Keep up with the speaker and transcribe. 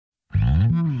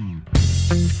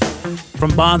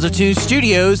From Bonzo Tune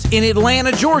Studios in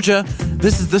Atlanta, Georgia,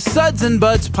 this is the Suds and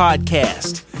Buds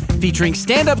podcast, featuring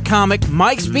stand-up comic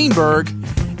Mike Speenberg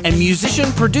and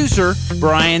musician-producer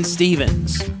Brian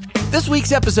Stevens. This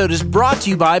week's episode is brought to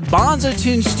you by Bonzo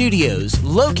Tune Studios,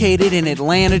 located in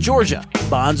Atlanta, Georgia.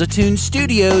 Bonzo Tune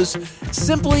Studios,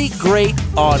 simply great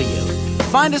audio.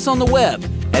 Find us on the web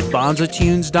at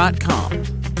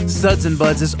bonzotunes.com. Suds and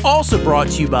Buds is also brought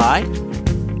to you by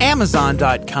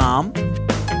Amazon.com,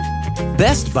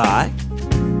 Best Buy,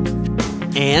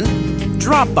 and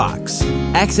Dropbox.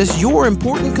 Access your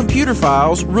important computer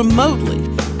files remotely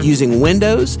using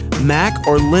Windows, Mac,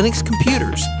 or Linux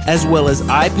computers, as well as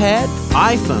iPad,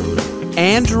 iPhone,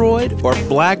 Android, or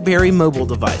BlackBerry mobile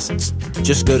devices.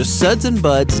 Just go to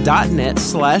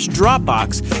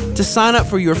sudsandbuds.net/Dropbox to sign up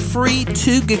for your free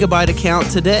 2GB account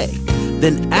today.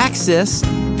 Then access,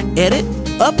 edit,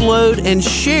 upload, and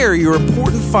share your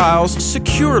important files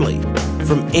securely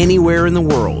from anywhere in the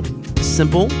world.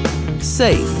 Simple,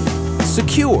 safe,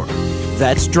 secure.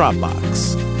 That's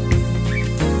Dropbox.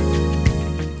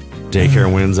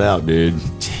 Daycare wins out, dude.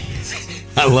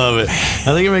 I love it.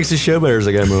 I think it makes the show better as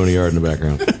I got mowing the yard in the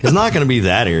background. It's not going to be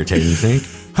that irritating, you think?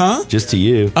 Huh? Just to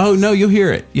you. Oh, no, you'll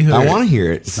hear it. I want to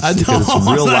hear it. I don't it's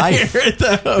real life. Hear it,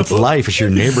 though. It's life. It's your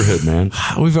neighborhood, man.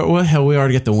 We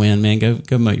already got the win, man.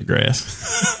 Go mow your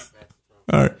grass.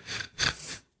 All right.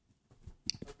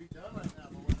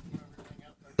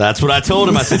 That's what I told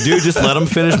him. I said, dude, just let him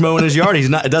finish mowing his yard.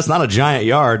 That's not a giant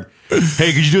yard.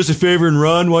 Hey, could you do us a favor and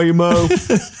run while you mow?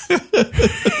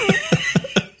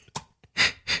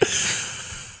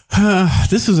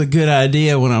 This was a good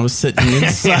idea when I was sitting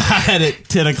inside at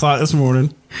 10 o'clock this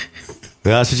morning.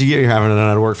 Well, that's what you get here having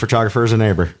a work photographer as a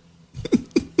neighbor.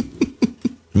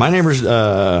 My neighbors,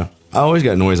 I always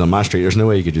got noise on my street. There's no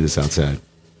way you could do this outside.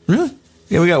 Really?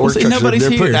 Yeah, we got work trucks. Nobody's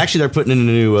here. They're putting in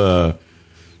new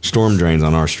storm drains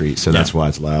on our street, so that's why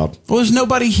it's loud. Well, there's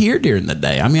nobody here during the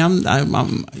day. I mean,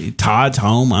 I'm Todd's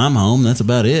home. I'm home. That's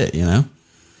about it, you know?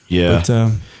 Yeah.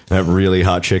 But, that really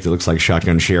hot chick that looks like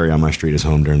Shotgun Sherry on my street is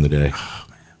home during the day. Oh,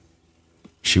 man.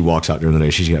 She walks out during the day.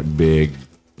 She's got big,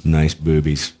 nice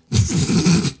boobies.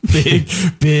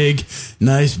 big,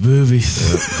 nice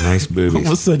boobies. Yep, nice boobies. All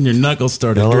of a sudden, your knuckles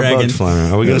started dragging.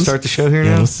 Are we going to start the show here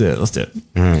now? Let's do it. Let's do it.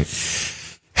 All right.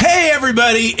 Hey,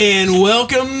 everybody, and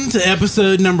welcome to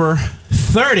episode number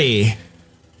 30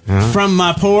 from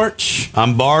my porch.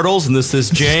 I'm Bartles, and this is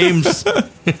James.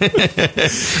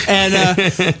 And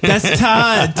that's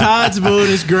Todd. Todd's mowing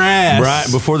his grass. Brian,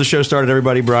 before the show started,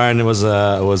 everybody, Brian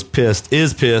is pissed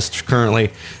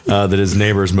currently that his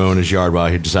neighbor's mowing his yard while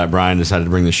Brian decided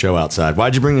to bring the show outside.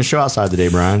 Why'd you bring the show outside today,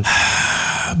 Brian?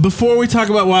 Before we talk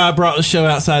about why I brought the show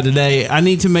outside today, I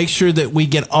need to make sure that we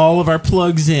get all of our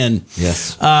plugs in.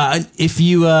 Yes. If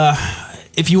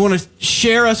you want to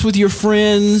share us with your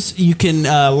friends, you can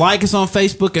like us on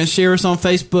Facebook and share us on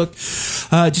Facebook.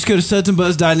 Just go to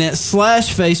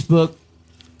sudsandbuds.net/Facebook.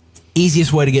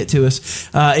 Easiest way to get to us.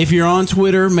 If you're on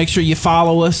Twitter, make sure you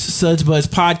follow us, Suds Buds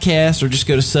Podcast, or just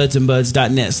go to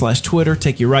sudsandbuds.net/Twitter.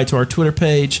 Take you right to our Twitter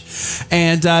page.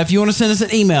 And if you want to send us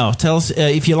an email, tell us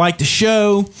if you like the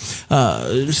show,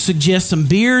 suggest some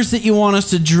beers that you want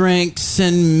us to drink,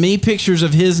 send me pictures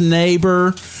of his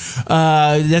neighbor.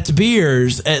 That's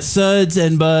beers at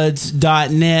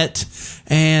sudsandbuds.net.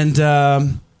 And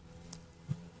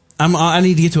I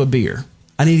need to get to a beer.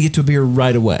 I need to get to a beer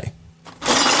right away.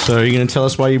 So are you going to tell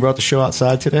us why you brought the show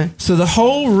outside today? So the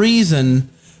whole reason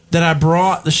that I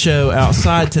brought the show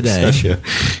outside today...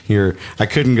 I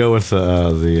couldn't go with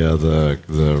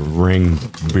the ring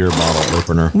beer bottle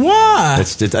opener. Why? I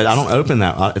don't open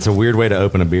that. It's a weird way to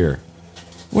open a beer.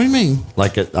 What do you mean?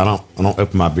 Like I don't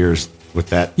open my beers with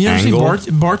that you angle. You see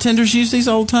bartenders use these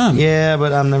all the time. Yeah,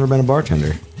 but I've never been a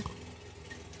bartender.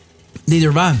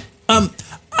 Neither have I.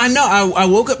 I know. I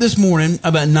woke up this morning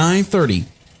about 9:30.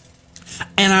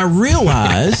 And I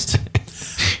realized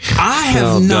I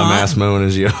have not... Dumbass mowing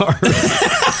his yard.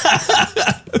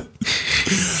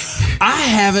 I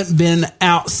haven't been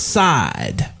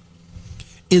outside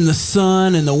in the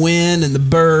sun and the wind and the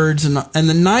birds and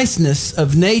the niceness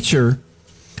of nature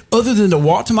other than to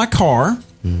walk to my car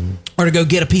or to go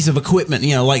get a piece of equipment,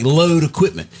 like load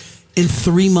equipment, in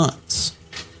 3 months.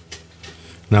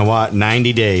 Now what?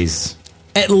 90 days.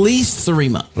 At least 3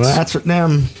 months. Well, that's what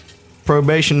damn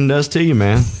probation does to you,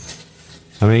 man.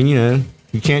 I mean, you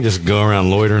can't just go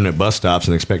around loitering at bus stops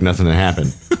and expect nothing to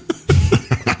happen.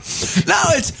 No,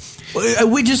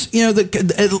 we just, I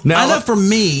know for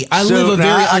me, I live a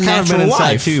very unnatural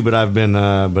life too. But I've been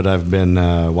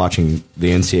watching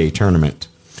the NCAA tournament.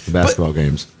 basketball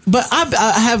games. But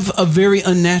I have a very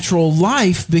unnatural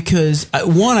life because,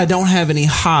 one, I don't have any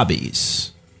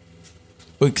hobbies.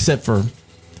 Except for...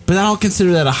 But I don't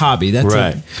consider that a hobby. That's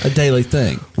right. a daily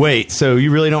thing. Wait, so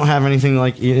you really don't have anything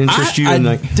like interest you in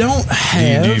like... don't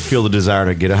have... Do you feel the desire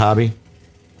to get a hobby?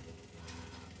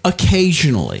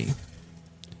 Occasionally.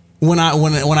 When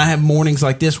I have mornings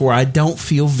like this where I don't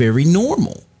feel very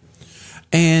normal.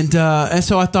 And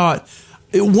so I thought...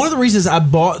 One of the reasons I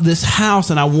bought this house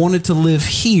and I wanted to live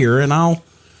here, and I'll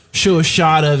show a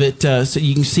shot of it so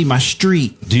you can see my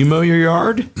street. Do you mow your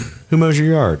yard? Who mows your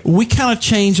yard? We kind of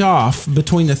change off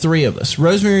between the three of us.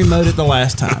 Rosemary mowed it the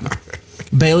last time.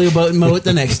 Bailey will mow it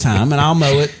the next time, and I'll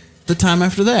mow it the time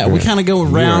after that. We kind of go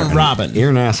round robin.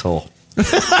 You're an asshole. Isn't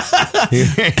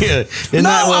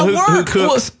who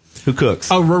cooks? Who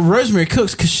cooks? Oh, Rosemary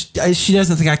cooks because she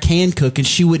doesn't think I can cook, and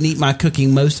she wouldn't eat my cooking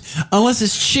unless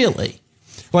it's chili.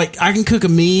 Like, I can cook a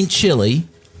mean chili,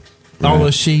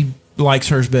 although she likes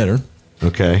hers better.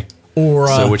 Okay. Or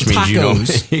so which means tacos. You don't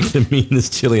make the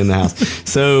meanest chili in the house.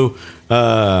 So,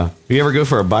 you ever go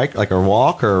for a bike, like a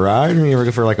walk or a ride? Or you ever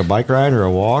go for like a bike ride or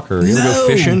a walk? Or you ever go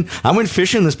fishing? I went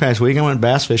fishing this past week. I went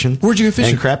bass fishing. Where'd you go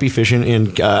fishing? And crappie fishing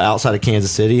in outside of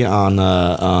Kansas City on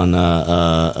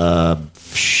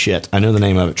shit. I know the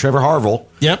name of it. Trevor Harville.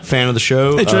 Yep. Fan of the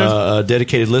show. Hey, Trev.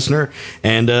 Dedicated listener.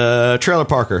 And trailer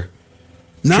parker.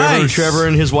 Nice. Trevor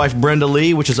and his wife Brenda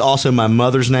Lee, which is also my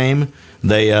mother's name.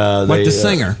 They the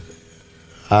singer.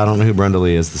 I don't know who Brenda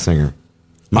Lee is, the singer.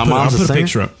 My mom's a singer? I'll put a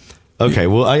picture up. Okay,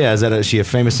 well, is she a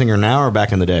famous singer now or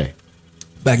back in the day?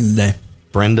 Back in the day.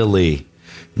 Brenda Lee.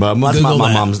 Well, that's my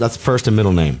mom's. That's first and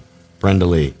middle name. Brenda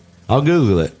Lee. I'll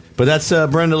Google it. But that's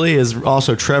Brenda Lee is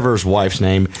also Trevor's wife's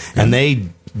name, and they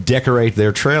decorate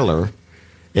their trailer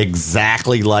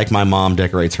exactly like my mom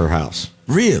decorates her house.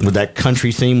 Really? With that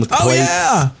country theme with the plates.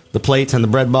 Yeah. The plates and the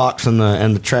bread box and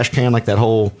the trash can, like that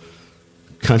whole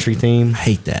country theme. I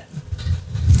hate that.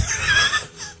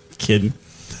 Kidding.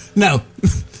 No.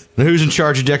 Now, who's in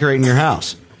charge of decorating your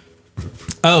house?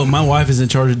 Oh, my wife is in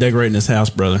charge of decorating this house,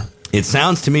 brother. It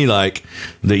sounds to me like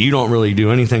that you don't really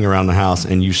do anything around the house,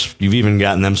 and you've even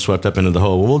gotten them swept up into the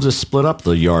whole. Well, we'll just split up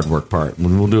the yard work part.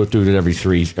 We'll do it every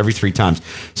three times.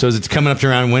 So as it's coming up to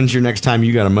around, when's your next time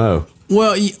you got to mow?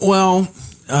 Well,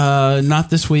 not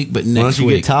this week, but next week. Why don't you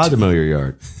get Todd to mow your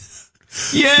yard?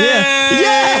 Yay!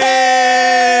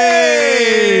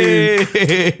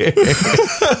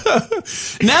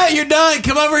 Now you're done.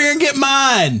 Come over here and get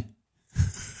mine.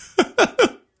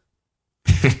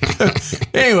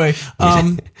 Anyway,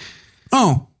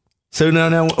 So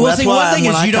no. Well, see, one thing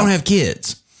is you don't have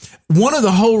kids. One of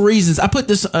the whole reasons I put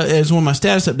this as one of my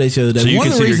status updates the other day. So you one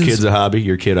consider of the reasons, your kids a hobby?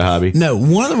 Your kid a hobby? No,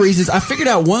 one of the reasons I figured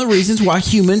out one of the reasons why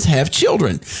humans have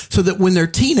children, so that when they're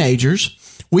teenagers,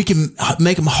 we can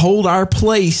make them hold our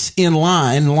place in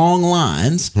line, long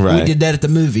lines. Right. We did that at the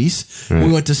movies. Right.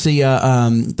 We went to see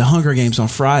the Hunger Games on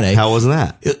Friday. How was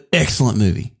that? Excellent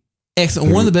movie.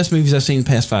 Excellent. One of the best movies I've seen in the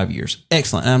past 5 years.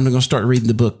 Excellent. And I'm going to start reading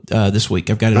the book this week.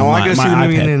 I've got it on my iPad. I go see the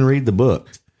movie and then read the book.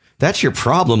 That's your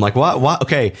problem. Like what?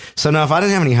 Okay. So now if I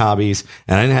didn't have any hobbies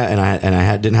and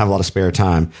I didn't have a lot of spare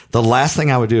time, the last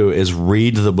thing I would do is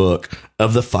read the book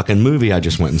of the fucking movie I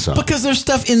just went and saw. Because there's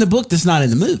stuff in the book that's not in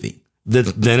the movie.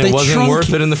 Then it wasn't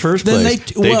worth it in the first place.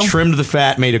 They trimmed the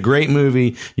fat, made a great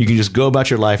movie. You can just go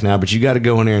about your life now, but you got to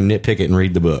go in there and nitpick it and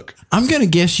read the book. I'm going to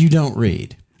guess you don't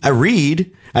read. I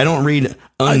read. I don't read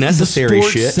unnecessary the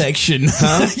sports shit. Section.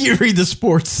 Huh? You read the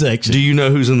sports section. Do you know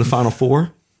who's in the Final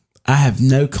Four? I have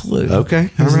no clue.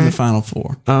 Okay. Who's in the Final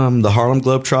Four? The Harlem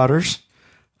Globetrotters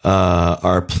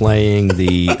are playing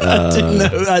the.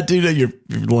 I do know you're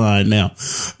lying now.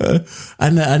 I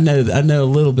know a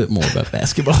little bit more about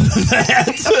basketball than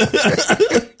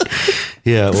that.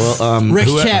 Yeah, well,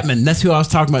 Rex Chapman. That's who I was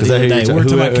talking about the other day. We're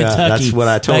talking about Kentucky. That's what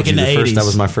I told you. That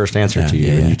was my first answer to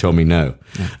you, and you told me no.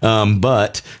 Yeah.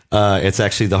 But it's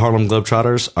actually the Harlem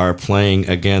Globetrotters are playing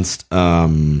against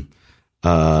Scooby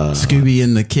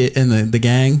and the kid and the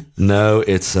gang. No,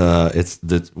 it's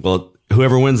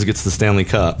whoever wins gets the Stanley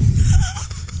Cup.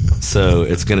 So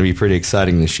it's going to be pretty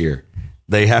exciting this year.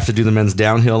 They have to do the men's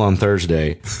downhill on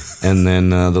Thursday, and then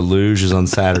the luge is on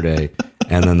Saturday,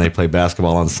 and then they play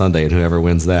basketball on Sunday, and whoever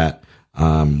wins that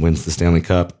wins the Stanley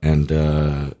Cup and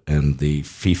the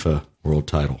FIFA World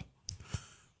Title.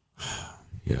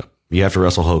 Yeah, you have to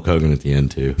wrestle Hulk Hogan at the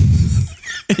end too.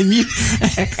 And it's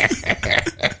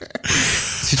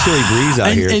a chilly breeze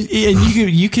out here, and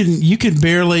you can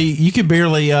barely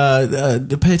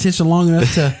pay attention long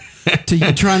enough to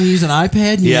try and use an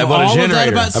iPad. And I bought a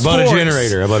generator. I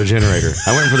bought a generator.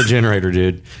 I went for the generator,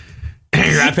 dude.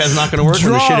 Your iPad's not going to work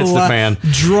when the shit hits the fan.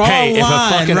 Draw a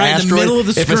line right in the middle of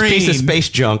the screen. If a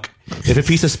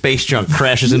piece of space junk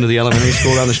crashes into the elementary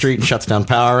school down the street and shuts down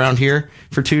power around here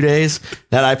for 2 days,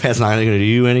 that iPad's not going to do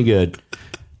you any good.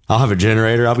 I'll have a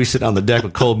generator. I'll be sitting on the deck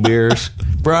with cold beers.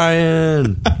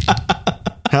 Brian,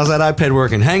 how's that iPad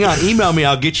working? Hang on, email me.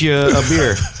 I'll get you a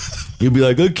beer. You'll be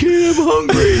like, okay, I'm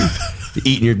hungry. You're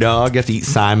eating your dog. You have to eat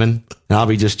Simon, and I'll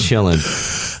be just chilling.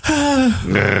 What's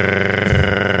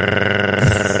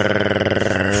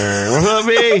up,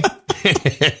 me?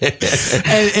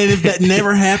 and if that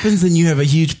never happens, then you have a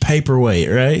huge paperweight,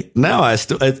 right? No,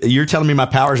 you're telling me my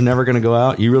power's never going to go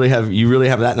out? You really have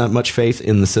that not much faith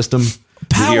in the system?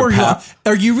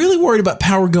 Are you really worried about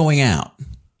power going out?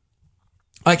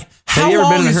 Like, how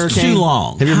long is too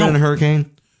long? Have you ever been in a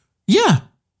hurricane? Yeah.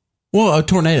 Well, a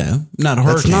tornado, not a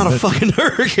hurricane. That's not a fucking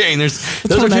hurricane. Those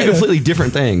are two completely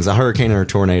different things, a hurricane and a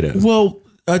tornado. Well,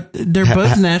 they're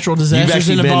both natural disasters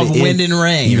that involve wind and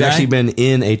rain. You've actually been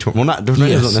in a tornado. Well, not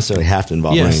tornadoes don't necessarily have to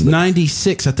involve rain. Yes,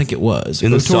 96, I think it was.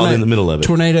 In the middle of it.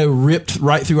 Tornado ripped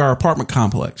right through our apartment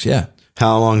complex, yeah.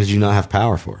 How long did you not have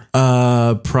power for?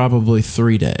 Probably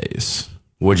 3 days.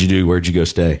 What'd you do? Where'd you go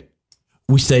stay?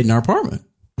 We stayed in our apartment.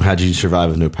 How'd you survive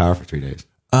with no power for 3 days?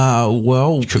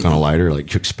 Well, you cook on a lighter, like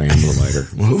cook spam with a lighter.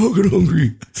 I'm fucking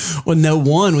hungry. Well,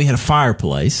 we had a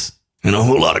fireplace and a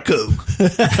whole lot of Coke. We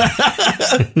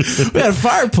had a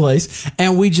fireplace,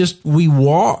 and we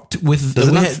walked with.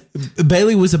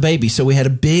 Bailey was a baby, so we had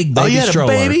a big baby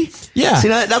stroller. Oh, you had a baby? Yeah. See,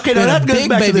 that goes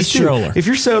back to this stroller. If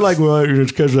you're so like, well,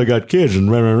 it's because I got kids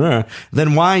and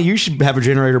then why you should have a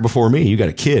generator before me? You got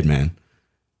a kid, man.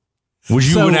 Would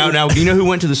you now? Do you know who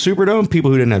went to the Superdome?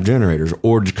 People who didn't have generators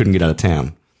or just couldn't get out of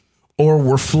town. Or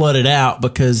were flooded out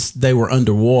because they were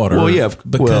underwater. Well, yeah.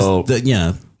 Because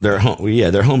their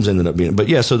homes ended up being. But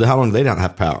yeah, so how long did they not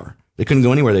have power? They couldn't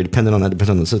go anywhere. They depended on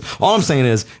the system. All I'm saying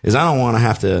is I don't want to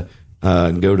have to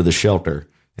go to the shelter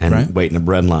and wait in a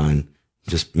bread line.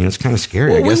 Just it's kind of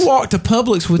scary. I guess we walked to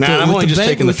Publix with. I'm only just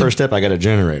taking the first step. I got a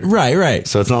generator. Right.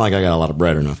 So it's not like I got a lot of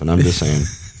bread or nothing. I'm just saying.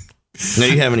 Now,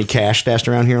 do you have any cash stashed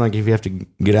around here? Like if you have to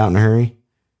get out in a hurry?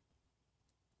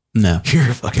 No. You're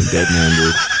a fucking dead man,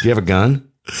 dude. Do you have a gun?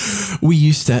 We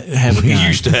used to have a gun. We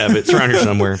used to have it. It's around here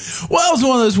somewhere. Well, it was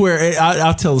one of those where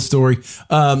I'll tell the story.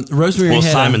 Rosemary. Well,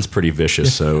 Simon's pretty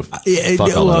vicious, so fuck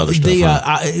all that other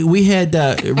stuff. We had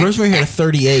Rosemary had a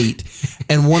 .38,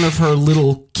 and one of her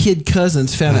little kid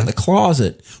cousins found it in the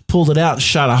closet, pulled it out, and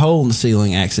shot a hole in the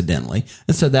ceiling accidentally,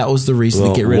 and so that was the reason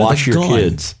to get rid of the gun. Watch your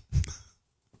kids.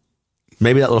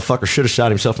 Maybe that little fucker should have shot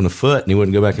himself in the foot, and he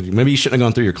wouldn't go back. Maybe he shouldn't have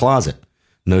gone through your closet.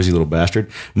 Nosy little bastard.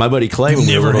 My buddy Clay, when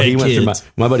we were little,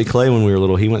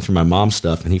 he went through my mom's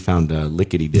stuff, and he found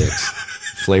lickety dicks,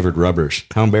 flavored rubbers.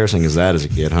 How embarrassing is that as a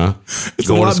kid, huh? It's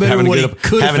a lot better than what he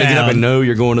could have having to get up and know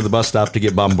you're going to the bus stop to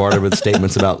get bombarded with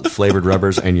statements about flavored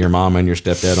rubbers and your mom and your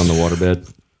stepdad on the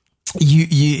waterbed.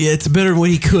 It's better than what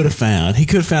he could have found. He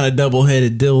could have found a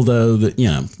double-headed dildo that,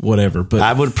 whatever. But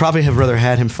I would probably have rather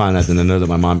had him find that than to know that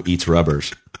my mom eats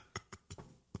rubbers.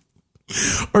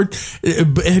 Or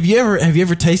have you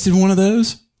ever tasted one of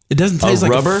those? It doesn't taste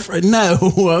like rubber. No,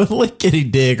 a lickety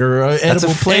dick or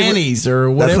edible panties or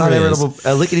whatever. That's not edible.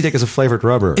 A lickety dick is a flavored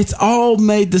rubber. It's all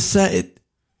made the same.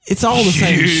 It's all the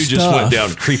same stuff. You just went down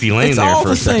creepy lane there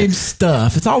for a second. It's all the same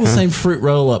stuff. It's all the same fruit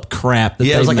roll-up crap that they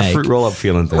make. Yeah, it was like a fruit roll-up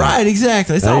feeling thing. Right,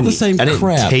 exactly. It's all the same crap. I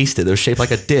didn't taste it. They were shaped like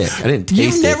a dick. I didn't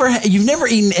taste it. You've never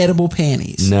eaten edible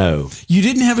panties. No. You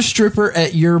didn't have a stripper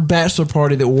at your bachelor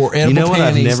party that wore edible panties. You know what?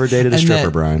 I've never dated a stripper,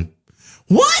 Brian.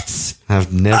 What?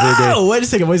 I've never dated. Oh, wait a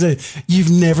second. You've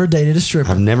never dated a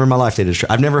stripper. I've never in my life dated a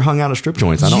stripper. I've never hung out at strip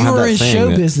joints. I don't have that thing. You are in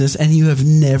show business and you have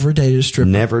never dated a stripper.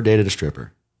 Never dated a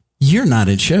stripper. You're not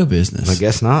in show business. I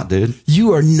guess not, dude.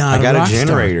 You are not. I got a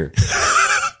generator.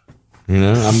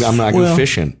 I'm not go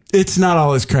fishing. It's not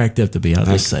all it's cracked up to be. I'll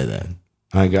just say that.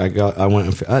 I don't.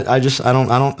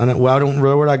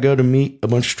 Where would I go to meet a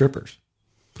bunch of strippers?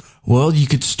 Well, you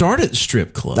could start at the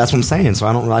strip club. That's what I'm saying. So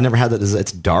I never had that.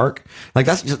 It's dark. Like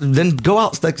then go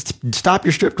out. Like, stop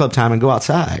your strip club time and go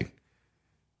outside.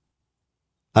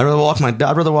 I'd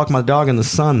rather walk my dog in the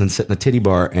sun than sit in a titty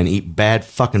bar and eat bad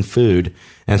fucking food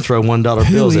and throw $1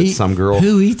 bills at some girl.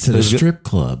 Who eats at a strip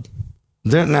club?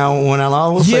 Now, when I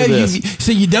will say this.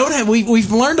 So you don't have.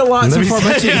 We've learned a lot so far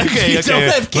about you. Okay. Don't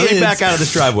have kids. Let me back out of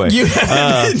this driveway. You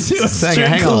haven't been to a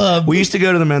strip club. We used to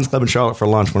go to the men's club in Charlotte for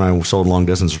lunch when I sold long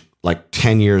distance like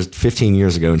 15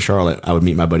 years ago in Charlotte. I would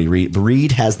meet my buddy Reed.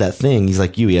 Reed has that thing. He's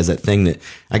like you. He has that thing that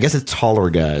I guess it's taller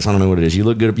guys. I don't know what it is. You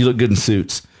look good. You look good in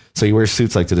suits. So you wear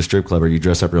suits like to the strip club, or you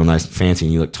dress up real nice and fancy,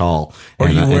 and you look tall, or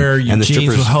and, you wear your and the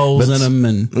jeans with holes in them,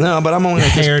 and no, but I'm only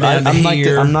like hair down to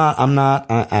here.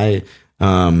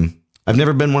 I've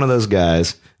never been one of those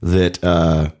guys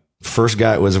that first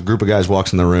guy was a group of guys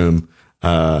walks in the room.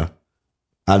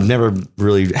 I've never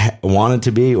really wanted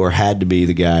to be or had to be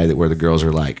the guy that where the girls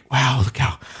are like, wow, look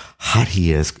how hot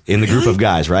he is in the group of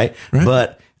guys, right?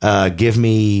 But give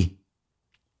me,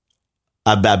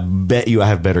 I bet you I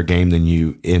have better game than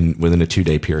you within a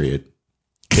 2-day period.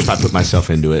 If I put myself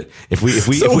into it, let me say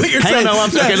this.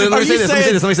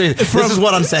 This is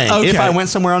what I'm saying. Okay. If I went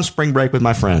somewhere on spring break with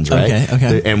my friends, right?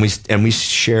 Okay. And we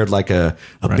shared like a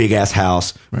big ass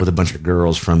house with a bunch of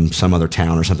girls from some other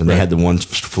town or something. They had the one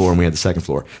floor and we had the second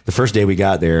floor. The first day we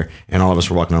got there and all of us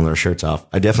were walking on with our shirts off.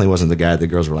 I definitely wasn't the guy. The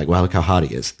girls were like, "Wow, look how hot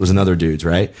he is." It was another dudes,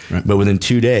 right? But within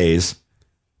 2 days,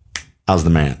 I was the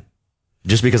man.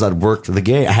 Just because I'd worked the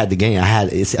game, I had the game.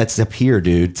 It's up here,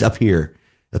 dude. It's up here.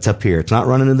 That's up here. It's not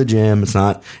running to the gym. It's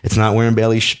not wearing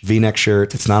belly V-neck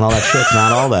shirt. It's not all that shit. It's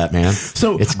not all that, man.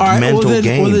 So it's mental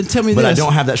game. Well, then tell me this. But I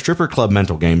don't have that stripper club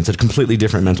mental game. It's a completely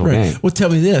different mental game. Well, tell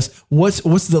me this. What's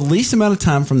the least amount of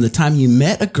time from the time you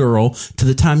met a girl to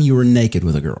the time you were naked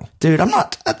with a girl? Dude, I'm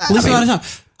not. Least amount of time.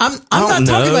 I'm not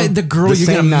talking about the girl you're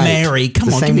going to marry.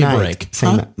 Come on, give me a break.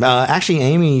 Actually,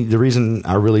 Amy, the reason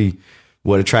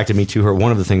what attracted me to her,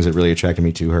 one of the things that really attracted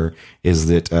me to her is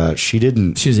that she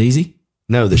was easy.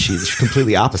 No, that she's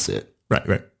completely opposite.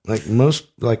 Right. Like most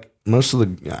of the,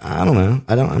 I don't know.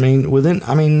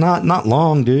 Not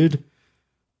long, dude.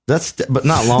 But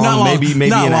not long.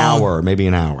 Maybe an hour. Maybe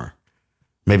an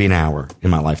hour in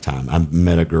my lifetime. I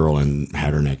met a girl and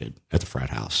had her naked at the frat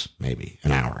house. Maybe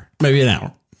an hour.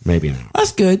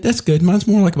 That's good. Mine's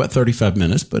more like about 35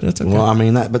 minutes, but that's okay. Well,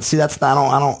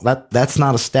 that's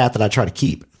not a stat that I try to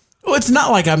keep. Well, it's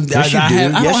not like I'm. Yes, you do.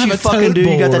 Yes, you fucking do.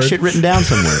 You got that shit written down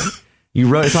somewhere. You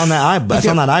wrote it's on that It's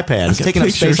on that iPad. It's taking up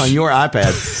space on your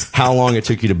iPad. How long it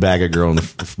took you to bag a girl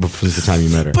since the time you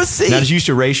met her? But see, now did you used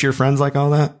to race your friends like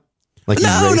all that? Like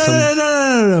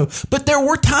no. But there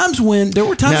were times when I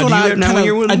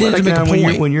didn't make a point.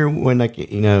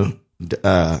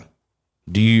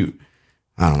 Do you?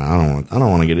 I don't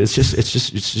want to get it. It's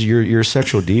just you're a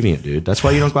sexual deviant, dude. That's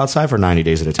why you don't go outside for 90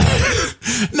 days at a time.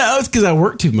 No, it's because I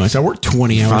work too much. I work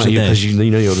 20 hours a day. Because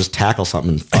you'll just tackle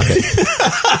something and fuck it.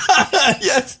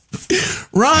 Yes.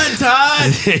 Run,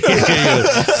 Todd.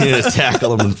 you just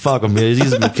tackle them and fuck them. It's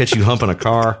easy to catch you humping a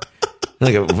car.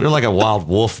 You're like a wild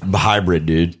wolf hybrid,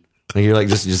 dude. Like you're like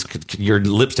just your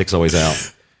lipstick's always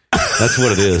out. That's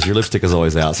what it is. Your lipstick is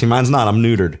always out. See, mine's not. I'm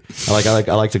neutered. I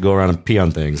like to go around and pee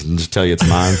on things and just tell you it's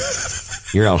mine.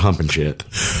 You're out humping shit.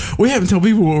 We haven't told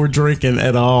people what we're drinking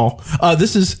at all.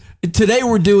 Today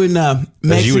we're doing Mexican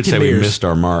beers. You would say we missed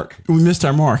our mark. We missed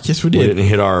our mark. Yes, we did. We didn't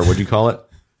hit our, what do you call it?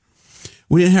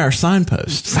 We didn't hit our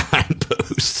signpost.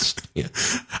 Signposts. Yeah.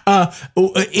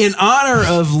 In honor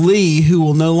of Lee, who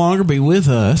will no longer be with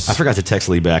us. I forgot to text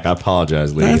Lee back. I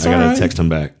apologize, Lee. I got to text him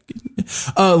back.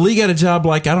 Lee got a job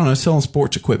selling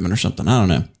sports equipment or something. I don't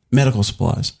know. Medical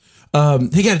supplies.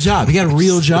 He got a job. He got a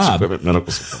real job.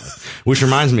 Medical supplies. Which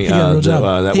reminds me, what's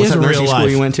that nursing school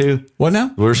you went to? What now?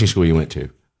 What nursing school you went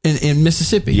to? In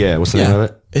Mississippi. Yeah, what's the name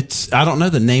of it? I don't know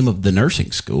the name of the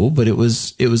nursing school, but it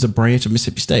was a branch of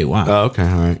Mississippi State. Wow. Oh, okay,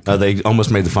 all right. They almost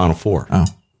made the Final Four. Oh,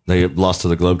 they lost to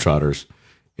the Globetrotters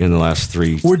in the last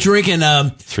three. We're drinking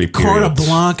Carta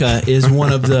Blanca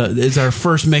is our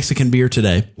first Mexican beer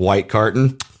today. White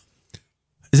carton.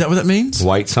 Is that what that means?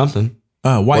 White something.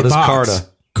 White what box. is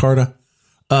Carta?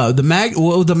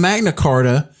 The Magna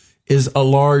Carta is a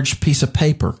large piece of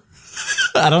paper.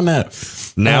 I don't know.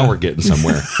 Now we're getting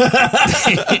somewhere.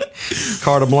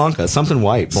 Carta Blanca, something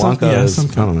white. Blanca is,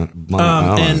 I don't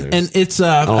know. And it's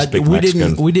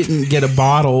we didn't get a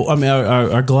bottle. I mean,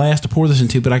 our glass to pour this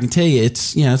into, but I can tell you,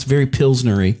 it's very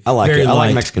pilsnery. I like it. I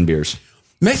like Mexican beers.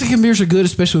 Mexican beers are good,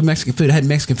 especially with Mexican food. I had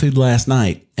Mexican food last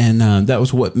night, and that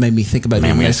was what made me think about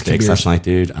Mexican Mexican beers. Last night,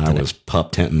 dude. I was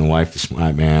pup tenting the wife this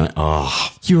morning. Man,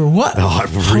 you were what? Oh, I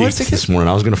reeked this morning.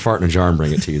 I was going to fart in a jar and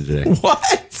bring it to you today. What?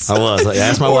 I was. I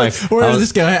asked my wife. Where did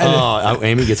this go?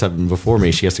 Amy gets up before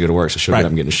me. She has to go to work, so she'll get up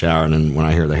and get in the shower. And then when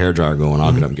I hear the hair dryer going,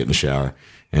 I'll get up and get in the shower,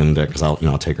 and because I'll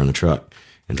take her in the truck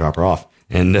and drop her off.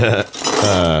 And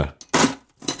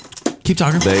keep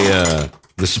talking.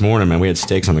 This morning, man, we had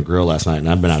steaks on the grill last night, and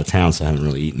I've been out of town, so I haven't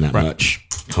really eaten that much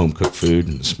home cooked food.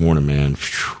 And this morning, man,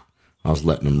 I was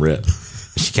letting them rip.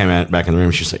 She came back in the room,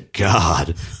 and she was like,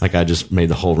 "God!" Like I just made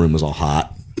the whole room was all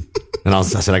hot. And I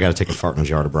said, "I got to take a fart in a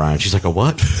jar to Brian." She's like, "A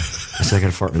what?" I said, "I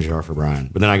got to fart in a jar for Brian."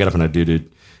 But then I got up and I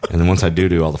dooted And then once I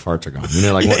do, all the farts are gone. You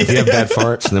know, like if you have bad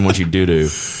farts, and then once you do,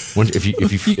 if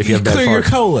you have bad clear farts, your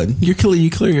colon. You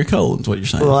clear your colon is what you're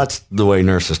saying. Well, that's the way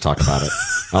nurses talk about it.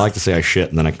 I like to say I shit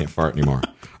and then I can't fart anymore.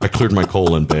 I cleared my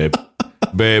colon, babe.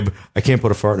 Babe, I can't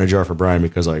put a fart in a jar for Brian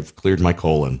because I've cleared my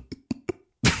colon.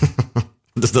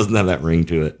 This doesn't have that ring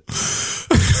to it.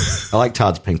 I like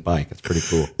Todd's pink bike. It's pretty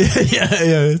cool. yeah,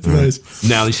 it's nice.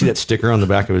 Now, you see that sticker on the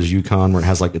back of his Yukon where it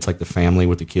has it's like the family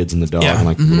with the kids and the dog and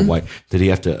like the little white. Did he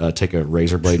have to take a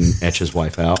razor blade and etch his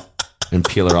wife out and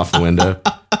peel her off the window?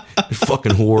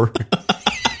 Fucking whore.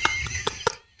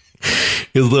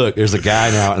 Look, there's a guy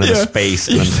now and then a space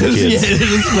and then the kids. Yeah,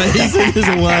 there's a space and there's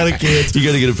a lot of kids. You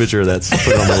got to get a picture of that. So put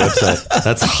it on the website.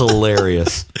 That's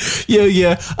hilarious.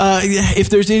 Yeah. If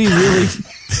there's any really...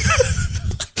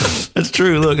 That's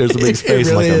true. Look, there's a big space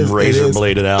really and a razor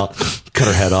bladed out. Cut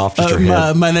her head off. Just her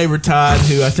head. My neighbor Todd,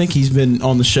 who I think he's been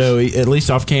on the show, at least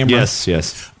off camera. Yes.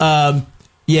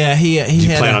 Yeah, he Did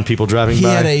you plan on people driving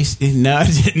by? No, I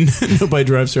didn't. Nobody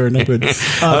drives through our neighborhood.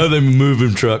 They move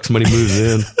in trucks. Somebody moves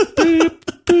in. Boop,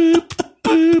 boop,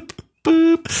 boop,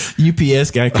 boop.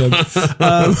 UPS guy comes.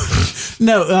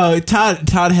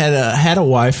 Todd had a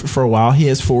wife for a while. He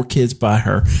has 4 kids by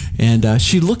her, and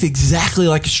she looked exactly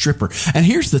like a stripper. And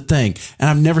here's the thing, and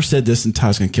I've never said this, and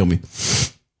Todd's gonna kill me.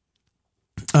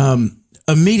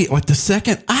 Immediately, like the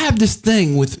second, I have this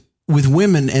thing with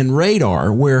women and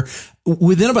radar where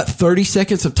within about 30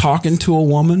 seconds of talking to a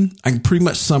woman, I can pretty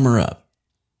much sum her up.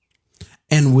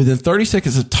 And within 30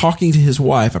 seconds of talking to his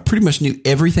wife, I pretty much knew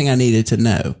everything I needed to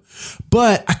know.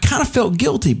 But I kind of felt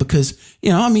guilty because,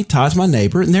 Todd's my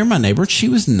neighbor and they're my neighbor. And she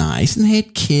was nice and they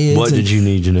had kids. What did you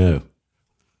need to know?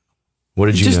 What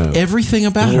did you know? Just everything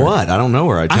about her. What? I don't know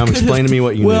her. Explain to me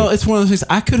what you knew. Well, it's one of those things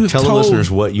I could have told the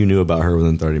listeners what you knew about her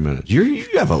within 30 minutes. You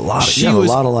have a lot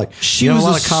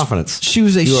of confidence. She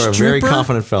was you are a very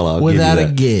confident fellow. Without a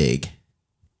gig.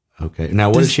 Okay.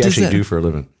 Now, what does she actually do for a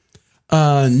living?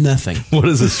 Nothing. What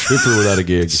is a stripper without a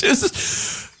gig?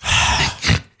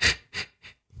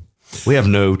 We have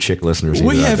no chick listeners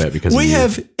either, I bet, because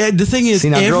the thing is,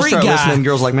 now girls start listening,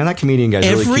 girls are like, man, that comedian guy's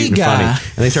really cute and funny.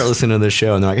 And they start listening to this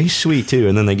show and they're like, he's sweet too.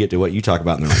 And then they get to what you talk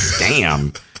about and they're like,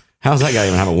 damn, how's that guy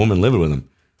even have a woman living with him?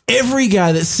 Every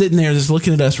guy that's sitting there that's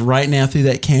looking at us right now through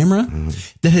that camera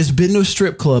that has been to a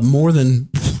strip club more than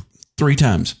 3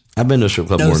 times. I've been to a strip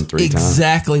club more than 3 times.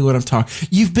 Exactly what I'm talking.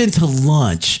 You've been to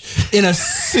lunch in a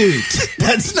suit.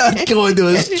 That's not going to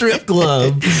a strip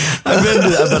club.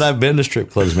 I've been to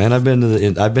strip clubs, man. Have you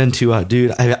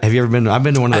ever been? I've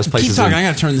been to one of those places. Keep talking. I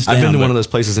got to turn this down. I've been to one of those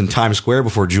places in Times Square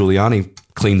before Giuliani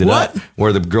cleaned it up,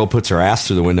 where the girl puts her ass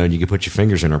through the window and you can put your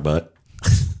fingers in her butt.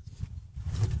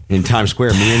 In Times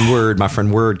Square, me and my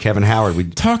friend Kevin Howard, we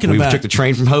took the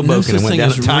train from Hoboken and went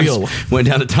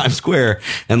down to Times Square,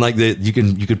 and you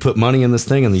could put money in this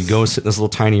thing, and you go and sit in this little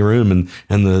tiny room,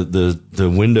 and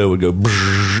the window would go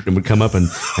and would come up, and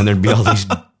there'd be all these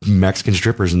Mexican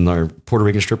strippers and Puerto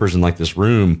Rican strippers in this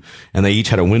room, and they each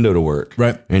had a window to work,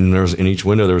 right? And in each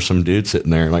window there was some dude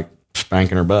sitting there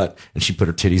spanking her butt, and she put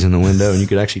her titties in the window, and you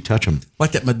could actually touch them,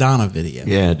 like that Madonna video.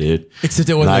 Yeah, dude. Except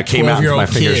it was a 12-year-old kid. I came out with my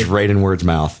fingers right in Word's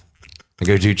mouth. I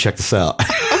go, dude, check this out.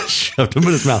 Shoved him in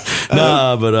his mouth. Hey,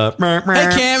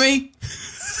 Cammy.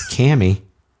 Cammy?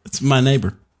 It's my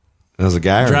neighbor. That was a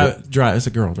guy? It's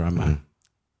a girl driving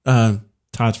by.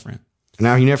 Todd's friend.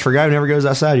 Now, you never forgot who never goes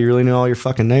outside. You really know all your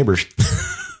fucking neighbors.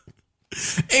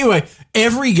 Anyway,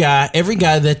 every guy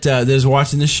that is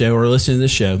watching this show or listening to this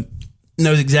show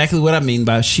knows exactly what I mean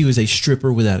by she was a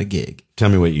stripper without a gig. Tell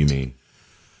me what you mean.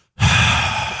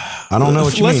 I don't know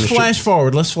what you mean. Let's flash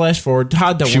forward.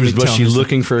 Todd don't want me to tell Was she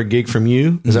looking for a gig from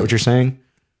you? Is that what you're saying?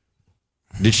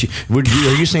 Did she? Are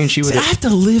you saying she would? I have to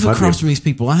live across from these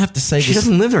people. I have to say she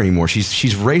doesn't live there anymore.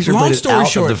 She's razor bladed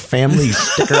out of the family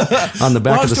sticker on the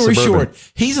back of the Suburban. Long story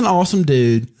short, he's an awesome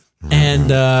dude,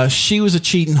 and she was a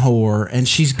cheating whore, and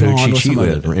she's gone. Who did she cheat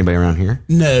with? Anybody around here?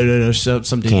 No.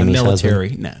 Some dude in the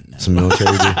military. No. Some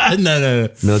military dude. No.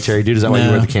 Military dude. Is that why you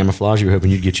wear the camouflage? You were hoping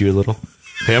you'd get you a little.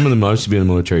 Hey, I used to be in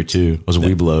the military too. I was a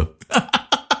weeblo.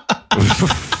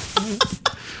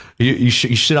 You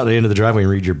sit out at the end of the driveway and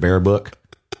read your bear book.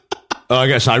 Oh, I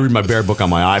guess I read my bear book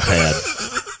on my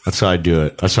iPad. That's how I do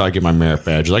it. That's how I get my merit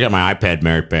badges. I got my iPad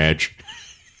merit badge.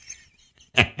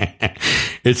 I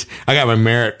got my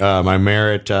merit.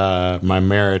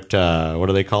 What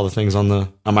do they call the things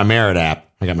on my merit app?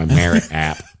 I got my merit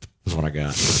app. That's what I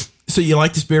got. So you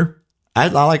like this beer? I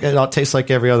like it. It tastes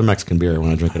like every other Mexican beer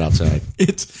when I drink it outside.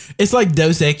 It's like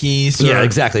Dos Equis. Yeah,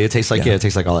 exactly. It tastes like it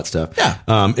tastes like all that stuff. Yeah.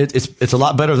 It's a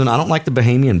lot better than I don't like the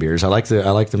Bahamian beers. I like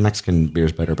the Mexican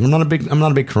beers better. But I'm not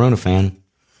a big Corona fan.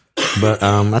 But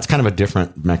that's kind of a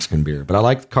different Mexican beer. But I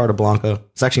like Carta Blanca.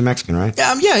 It's actually Mexican, right?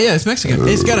 Yeah, it's Mexican.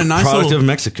 It's got a nice product of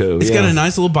Mexico. It's got a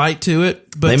nice little bite to it.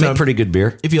 But they make pretty good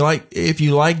beer. If you like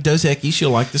Dos Equis,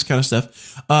 you'll like this kind of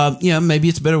stuff. Maybe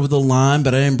it's better with a lime,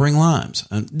 but I didn't bring limes.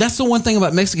 That's the one thing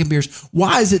about Mexican beers.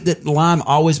 Why is it that lime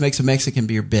always makes a Mexican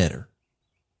beer better?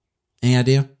 Any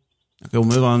idea? Okay, we'll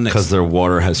move on next. Because their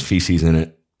water has feces in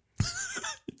it.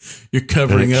 You're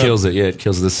covering up. Kills it. Yeah, it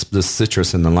kills this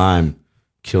citrus in the lime.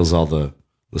 Kills all the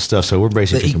stuff. So we're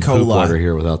basically drinking poop water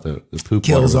here without the poop water.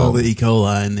 Kills all the E.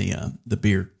 coli in the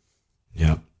beer.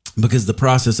 Yeah. Because the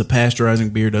process of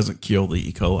pasteurizing beer doesn't kill the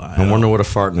E. coli. I wonder what a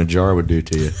fart in a jar would do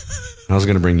to you. I was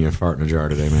going to bring you a fart in a jar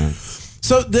today, man.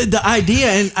 So the idea,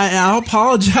 and I'll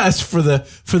apologize for the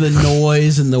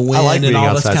noise and the wind and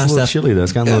all this kind of stuff. It's a little chilly though.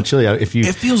 It's kind of a little chilly. If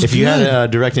you had a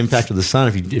direct impact of the sun,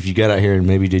 if you got out here and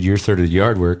maybe did your third of the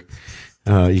yard work,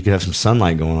 you could have some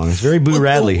sunlight going on. It's very Boo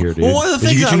Radley here, dude.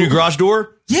 Did you get your new garage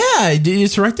door? Yeah,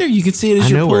 it's right there. You can see it as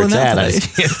you're pulling out. I know where it's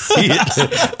at. I just can't see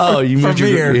it. Oh, you moved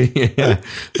your... Yeah.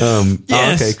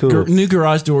 Yes, okay, cool. New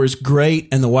garage door is great,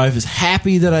 and the wife is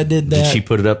happy that I did that. Did she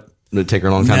put it up? Did it take her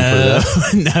a long time to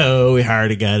put it up? No, we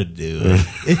hired a guy to do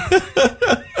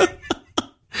it.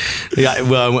 Yeah,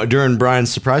 well, during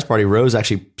Brian's surprise party, Rose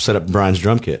actually set up Brian's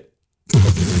drum kit.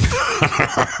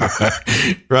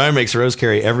 Ryan makes Rose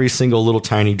carry every single little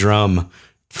tiny drum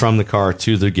from the car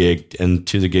to the gig and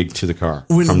to the gig to the car.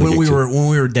 When we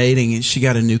were dating, and she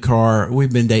got a new car.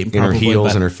 We've been dating in her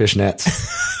heels and her fishnets.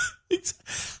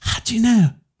 How'd you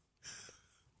know?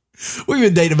 We've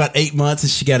been dating about 8 months,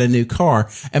 and she got a new car.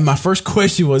 And my first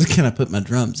question was, "Can I put my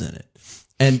drums in it?"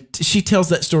 And she tells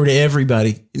that story to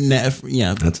everybody. That's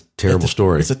a terrible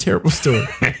story. It's a terrible story.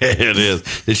 It is.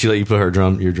 Did she let you put your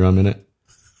drum in it?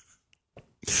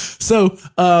 So,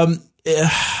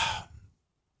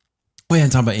 we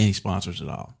haven't talked about any sponsors at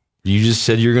all. You just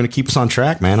said you're going to keep us on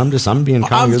track, man. I'm being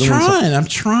kind. I'm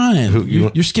trying.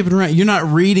 You're skipping around. You're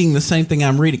not reading the same thing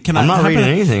I'm reading. I'm not reading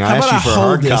anything. I asked you for a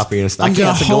hard copy. And I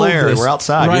can't glare. We're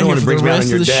outside. Right, you don't want to bring me out on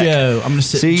your deck. Show. I'm going to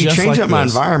sit. See, you change up my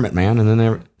environment, man, and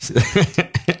then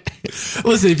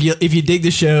listen. If you dig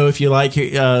the show, if you like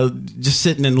just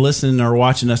sitting and listening or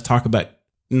watching us talk about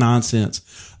nonsense,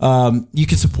 you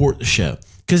can support the show.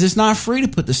 Because it's not free to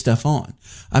put this stuff on.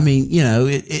 I mean,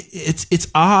 it's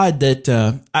odd that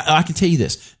I can tell you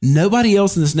this. Nobody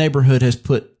else in this neighborhood has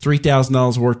put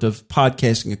 $3,000 worth of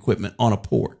podcasting equipment on a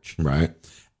porch. Right.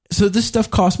 So this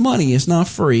stuff costs money. It's not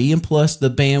free. And plus the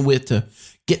bandwidth to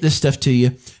get this stuff to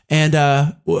you. And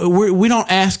we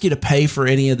don't ask you to pay for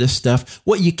any of this stuff.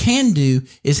 What you can do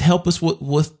is help us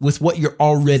with what you're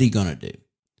already going to do.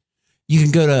 You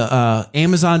can go to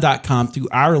Amazon.com through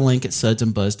our link at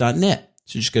sudsandbuzz.net.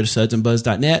 So just go to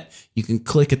sudsandbuzz.net. You can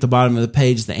click at the bottom of the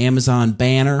page, the Amazon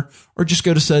banner, or just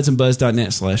go to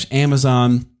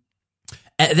sudsandbuzz.net/Amazon.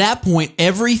 At that point,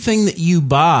 everything that you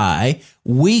buy,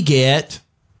 we get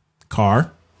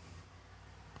car.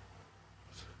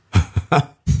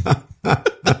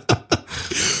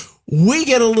 We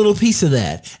get a little piece of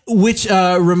that, which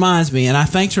reminds me, and I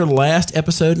thanked her last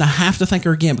episode, and I have to thank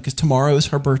her again because tomorrow is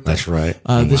her birthday. That's right.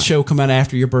 This show will come out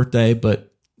after your birthday, but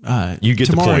you get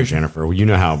the point, Jennifer. Well, you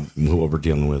know what we're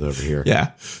dealing with over here.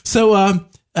 Yeah. So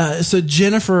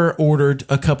Jennifer ordered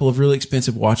a couple of really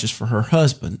expensive watches for her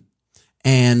husband,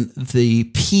 and the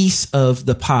piece of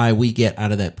the pie we get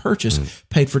out of that purchase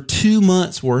paid for 2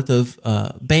 months worth of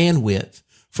bandwidth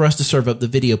for us to serve up the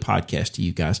video podcast to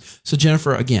you guys. So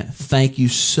Jennifer, again, thank you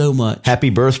so much. Happy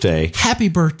birthday. Happy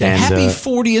birthday. And, happy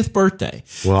 40th birthday.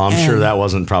 Well, I'm sure that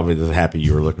wasn't probably the happy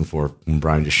you were looking for when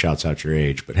Brian just shouts out your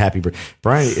age, but happy birthday.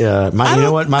 Brian, you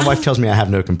know what? My wife tells me I have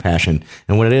no compassion.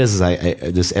 And what it is I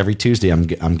this every Tuesday I'm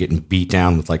getting beat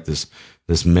down with like this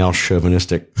male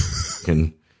chauvinistic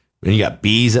and you got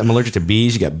bees. I'm allergic to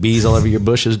bees. You got bees all over your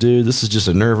bushes, dude. This is just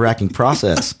a nerve-wracking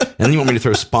process. And then you want me to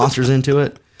throw sponsors into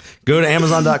it? Go to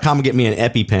Amazon.com and get me an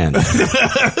EpiPen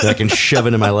that I can shove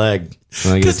into my leg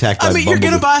when I get attacked by a bumblebee. You're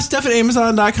going to buy stuff at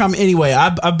Amazon.com anyway.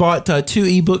 I bought 2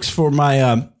 ebooks for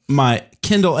my my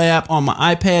Kindle app on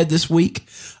my iPad this week.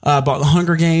 I bought The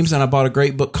Hunger Games, and I bought a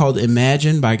great book called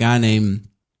Imagine by a guy named,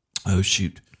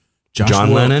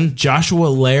 John Lennon? Joshua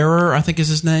Lehrer, I think is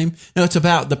his name. No, it's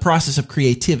about the process of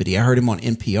creativity. I heard him on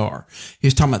NPR. He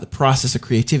was talking about the process of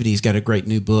creativity. He's got a great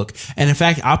new book. And in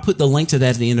fact, I'll put the link to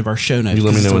that at the end of our show notes. You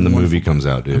let me know when the movie comes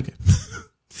out, dude. Okay.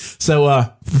 So,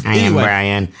 I am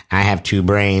Brian. I have 2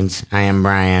 brains. I am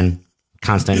Brian.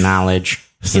 Constant knowledge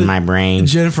in my brain.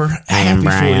 Jennifer, I am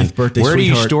Brian. 40th birthday, Where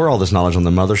sweetheart. do you store all this knowledge on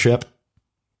the mothership?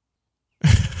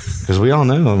 Because we all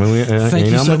know. I mean,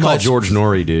 I'm going to call George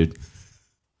Norrie, dude,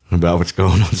 about what's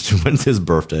going on. When's his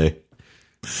birthday?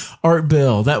 Art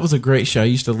Bell. That was a great show. I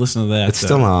used to listen to that. It's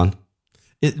still on.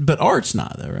 But Art's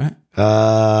not, though, right?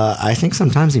 I think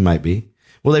sometimes he might be.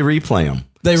 Well, they replay them.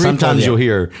 Sometimes you'll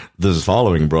hear this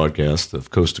following broadcast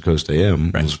of Coast to Coast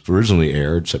AM was originally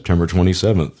aired September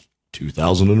 27th,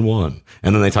 2001.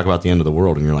 And then they talk about the end of the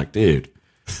world, and you're like, dude,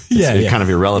 it's kind of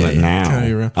irrelevant now.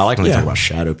 Kind of I like when they talk about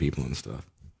shadow people and stuff.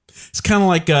 It's kind of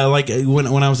like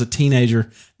when I was a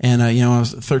teenager and, I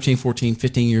was 13, 14,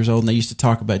 15 years old, and they used to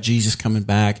talk about Jesus coming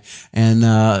back. And,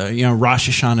 Rosh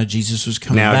Hashanah, Jesus was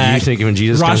coming back. Now, do you think when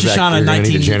Jesus comes back, you're going to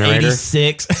need a generator?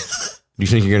 1986. Do you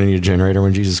think you're going to need a generator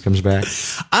when Jesus comes back?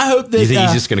 I hope that. Do you think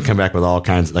he's just going to come back with all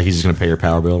kinds, like he's just going to pay your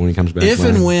power bill when he comes back? If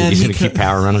and when. He's going to keep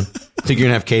power running? Think you're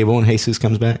going to have cable when Jesus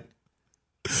comes back?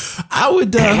 I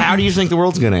would. How do you think the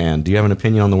world's going to end? Do you have an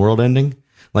opinion on the world ending?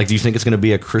 Like, do you think it's going to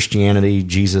be a Christianity,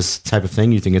 Jesus type of thing?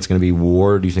 Do you think it's going to be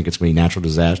war? Do you think it's going to be natural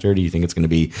disaster? Do you think it's going to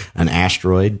be an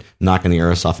asteroid knocking the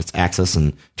Earth off its axis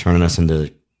and turning us into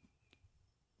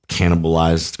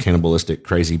cannibalistic,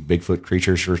 crazy Bigfoot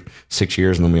creatures for 6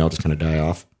 years, and then we all just kind of die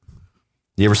off?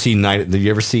 You ever see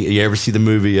the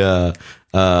movie The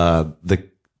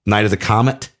Night of the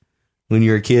Comet? When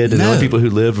you were a kid, and the only people who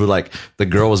lived were like the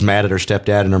girl was mad at her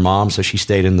stepdad and her mom, so she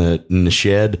stayed in the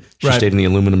shed. She stayed in the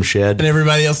aluminum shed, and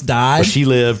everybody else died. But she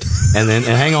lived, and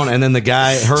then the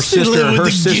guy, her sister,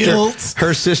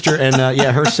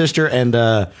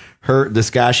 this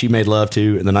guy she made love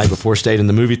to the night before stayed in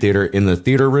the movie theater in the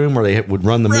theater room where they would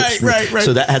run the movie. Right.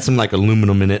 So that had some like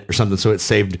aluminum in it or something. So it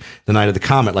saved the night of the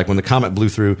comet. Like when the comet blew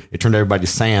through, it turned everybody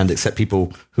to sand except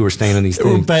people who were staying in these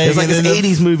things. It's like this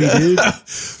 80s movie, dude.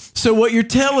 So what you're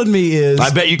telling me is...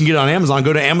 I bet you can get it on Amazon.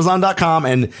 Go to Amazon.com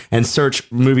and search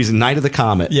movies Night of the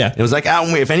Comet. Yeah. It was like,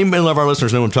 if anybody of our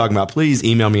listeners know what I'm talking about, please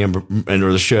email me or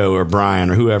the show or Brian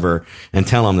or whoever and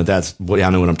tell them that's what I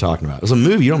know what I'm talking about. It was a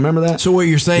movie. You don't remember that? So what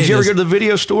you're saying Did you ever go to the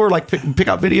video store, like pick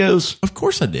out videos? Of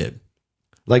course I did.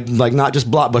 Like not just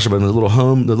Blockbuster, but the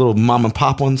little mom and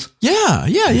pop ones. Yeah.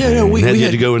 We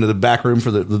had to go into the back room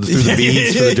through the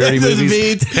beads for the dirty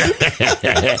movies.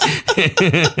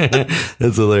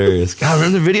 That's hilarious. God,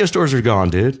 remember the video stores are gone,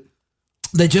 dude.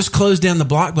 They just closed down the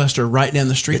Blockbuster right down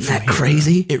the street. Isn't that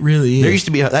crazy? It really is. There used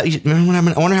to be. I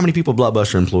wonder how many people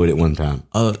Blockbuster employed at one time.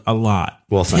 A lot.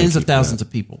 Well, tens of thousands of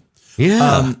people.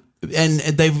 Yeah. And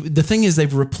the thing is,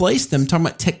 they've replaced them. Talking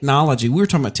about technology. We were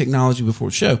talking about technology before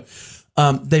the show.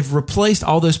 They've replaced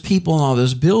all those people in all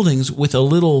those buildings with a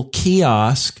little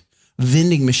kiosk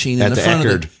vending machine in the front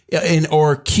of it,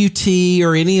 or QT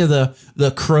or any of the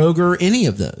Kroger, any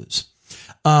of those.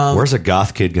 Where's a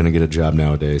goth kid going to get a job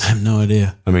nowadays? I have no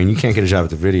idea. I mean, you can't get a job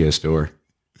at the video store.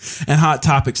 And Hot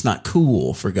Topic's not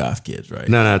cool for goth kids, right?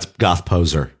 No, it's goth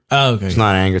poser. Oh, okay. It's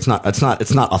not anger. It's not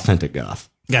authentic goth.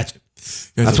 Gotcha.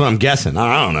 That's what I'm guessing.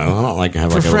 I don't know. I don't like to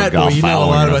have like a frat goth boy. You know a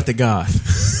lot about the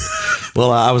goth.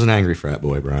 Well, I was an angry frat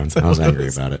boy, Brian. I was angry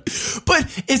about it. But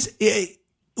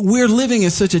we're living in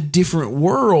such a different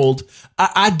world.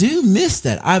 I do miss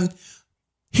that.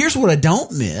 Here's what I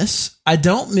don't miss. I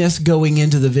don't miss going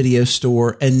into the video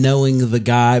store and knowing the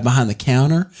guy behind the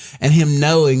counter and him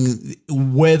knowing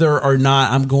whether or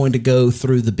not I'm going to go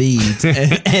through the beads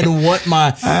and what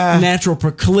my natural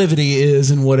proclivity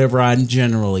is and whatever I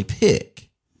generally pick.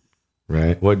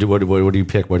 Right. What do you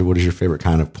pick? What is your favorite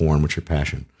kind of porn? What's your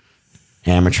passion?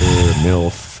 Amateur,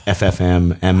 MILF,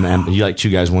 FFM, MM. You like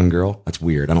two guys, one girl? That's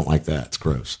weird. I don't like that. It's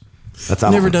gross.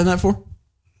 Never done that before?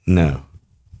 No.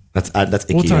 That's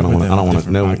icky. We'll I don't want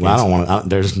to. No, I don't want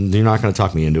to. You're not going to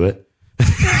talk me into it.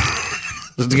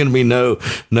 There's going to be no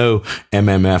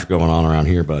MMF going on around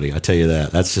here, buddy. I tell you that.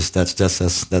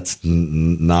 That's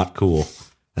not cool.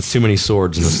 That's too many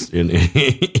swords in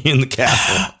the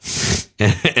castle.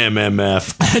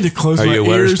 MMF. I had to close my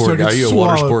ears. Are you a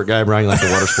water sport guy, Brian? You like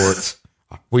the water sports?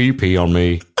 Will you pee on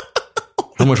me?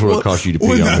 How much will it cost you to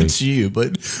pee on me? Not you,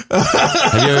 but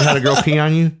have you ever had a girl pee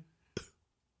on you?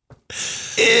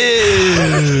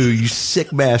 Ew, you sick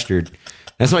bastard.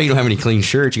 That's why you don't have any clean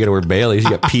shirts. You got to wear Baileys. You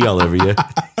got pee all over you.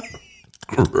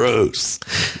 Gross.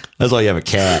 That's why you have a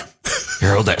cat.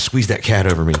 Here, squeeze that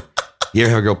cat over me. You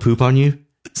ever have a girl poop on you?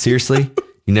 Seriously?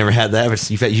 You never had that?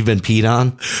 You've been peed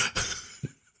on?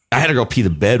 I had a girl pee the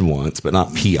bed once, but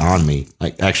not pee on me.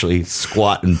 Like actually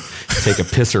squat and take a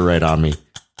pisser right on me.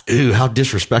 Ooh, how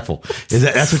disrespectful!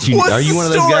 That's what you? Are you one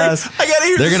of those guys? I gotta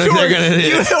hear the story.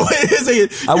 They're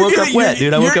gonna. I woke up wet,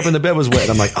 dude. I woke up and the bed was wet.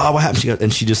 And I'm like, oh, what happened?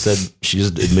 And she just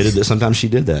admitted that sometimes she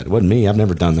did that. It wasn't me. I've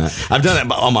never done that. I've done it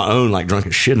on my own, like drunk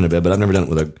as shit in a bed, but I've never done it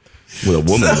with a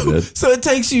woman in a bed. So it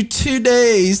takes you 2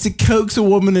 days to coax a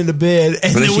woman into bed,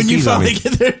 and then when you finally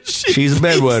get there, she's a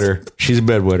bedwetter. She's a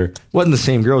bedwetter. Wasn't the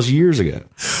same girls years ago,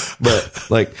 but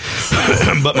like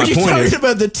But my Are you point talking is,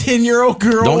 about the 10-year-old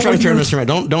girl? don't try to turn this around.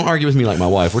 Don't argue with me like my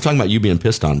wife. We're talking about you being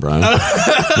pissed on, Brian.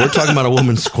 We're talking about a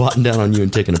woman squatting down on you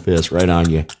and taking a piss right on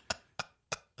you.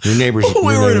 Your neighbors. We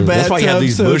were in a bathtub, that's why you have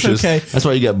these so it's bushes. okay. That's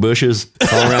why you got bushes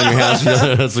all around your house.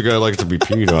 That's the guy who likes to be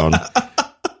peed on.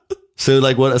 So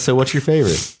like what? So what's your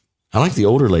favorite? I like the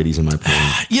older ladies in my porn.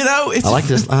 You know, it's, I like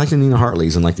this. I like the Nina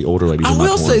Hartleys and like the older ladies. I in my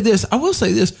will porn. say this. I will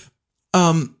say this.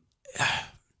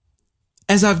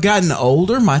 As I've gotten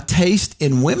older, my taste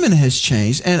in women has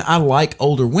changed, and I like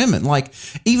older women. Like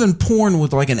even porn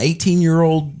with like an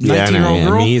 18-year-old, 19-year-old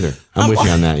girl. Me either. I'm with you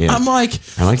on that. Yeah, I'm like,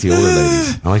 I like the older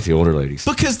ladies. I like the older ladies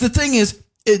because the thing is,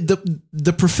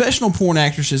 the professional porn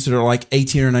actresses that are like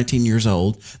 18 or 19 years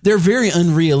old, they're very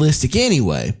unrealistic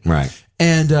anyway. Right.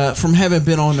 And from having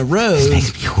been on the road,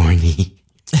 makes me horny.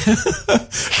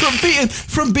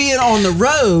 from being on the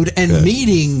road and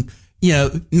meeting,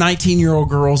 19-year-old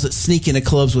girls that sneak into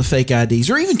clubs with fake IDs,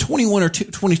 or even 21 or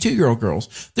 22-year-old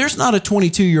girls. There's not a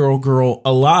 22-year-old girl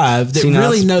alive that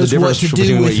really knows what to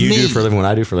do with what you me. do for a living, what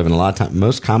I do for a living. A lot of times,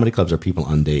 most comedy clubs are people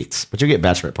on dates, but you get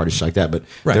bachelorette parties like that. But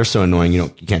they're so annoying, you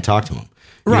can't talk to them.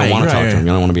 You don't want to talk to them.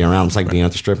 You don't want to be around. It's like being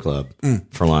at the strip club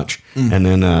for lunch. And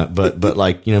then, but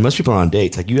like most people are on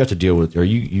dates. Like you have to deal with, or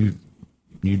you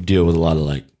deal with a lot of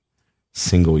like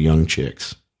single young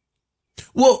chicks.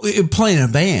 Well, playing in a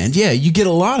band, yeah, you get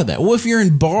a lot of that. Well, if you're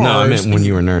in bars, no, I meant when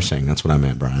you were nursing. That's what I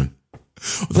meant, Brian.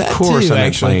 That of course, too, I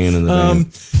meant playing in the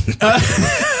band.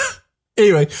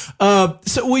 Anyway,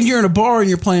 so when you're in a bar and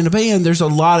you're playing a band, there's a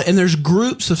lot, and there's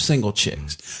groups of single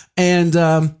chicks, and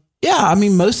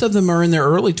most of them are in their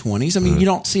early 20s. I mean, you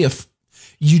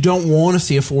don't want to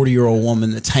see a 40-year-old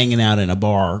woman that's hanging out in a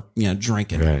bar,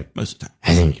 drinking most of the time.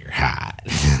 I think you're hot.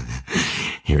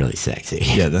 You're really sexy.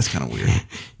 Yeah, that's kind of weird.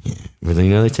 Yeah. But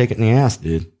they take it in the ass,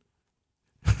 dude.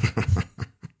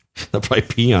 They'll probably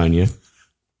pee on you.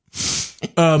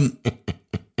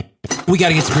 We got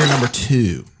to get to beer number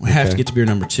 2. We have to get to beer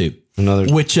number 2.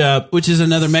 Which is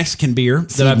another Mexican beer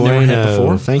that I've never had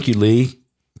before. Thank you, Lee.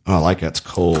 Oh, I like that. It's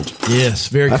cold. Yes,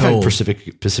 very cold. I've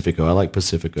had Pacifico. I like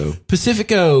Pacifico.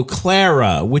 Pacifico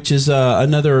Clara, which is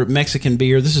another Mexican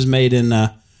beer. This is made in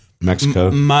Mexico.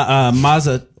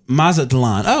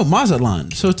 Mazatlan. Oh,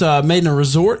 Mazatlan. So it's made in a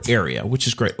resort area, which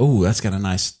is great. Oh, that's got a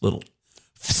nice little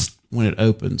when it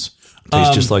opens.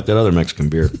 Tastes just like that other Mexican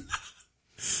beer.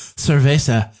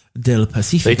 Cerveza del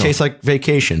Pacifico. They taste like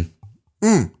vacation.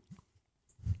 And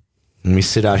we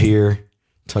sit out here,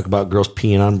 talk about girls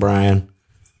peeing on Brian.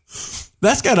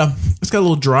 It's got a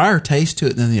little drier taste to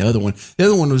it than the other one. The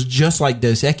other one was just like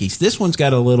Dos Equis. This one's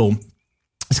got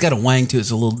it's got a wang to it.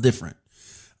 It's a little different.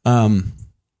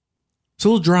 It's a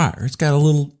little drier. It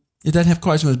doesn't have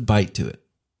quite as much bite to it.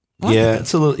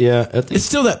 It's a little, it's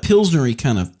still that Pilsnery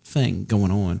kind of thing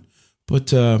going on,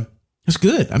 but it's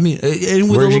good. I mean, and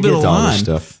with a little bit of lime.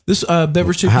 Stuff? This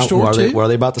beverage superstore too. Were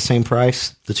they about the same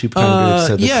price? The two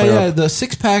kind of yeah. The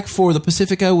 6-pack for the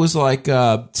Pacifico was like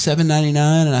 $7.99,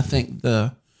 and I think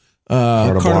the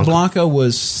Carta Blanca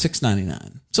was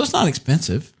 $6.99. So it's not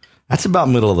expensive. That's about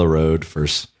middle of the road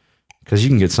because you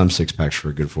can get some 6-packs for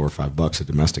a good $4 or $5 at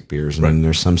domestic beers, and then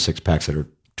there's some 6-packs that are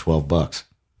 $12,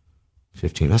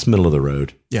 $15. That's middle of the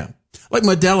road. Yeah. Like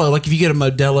Modelo, like if you get a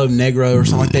Modelo Negro or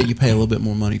something like that, you pay a little bit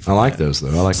more money for it. I like those, though.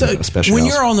 I like especially when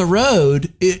you're on the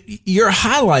road, you're a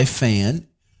High Life fan.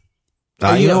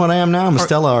 You know what I am now? I'm a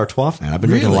Stella Artois fan. I've been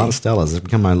drinking a lot of Stellas. It's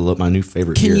become my new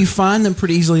favorite beer. Can you find them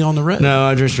pretty easily on the road? No,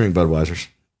 I just drink Budweisers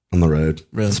on the road.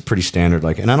 Really? It's pretty standard.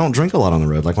 And I don't drink a lot on the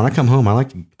road. Like when I come home, I like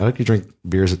to drink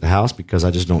beers at the house because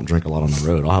I just don't drink a lot on the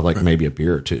road. I'll have maybe a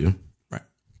beer or two.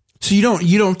 So you don't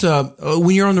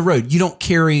when you're on the road, you don't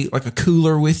carry like a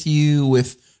cooler with you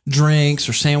with drinks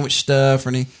or sandwich stuff or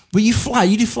anything. But you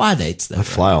do fly dates though. I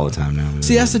fly all the time now.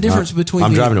 See, that's the difference between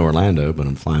I'm driving to Orlando, but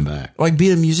I'm flying back. Like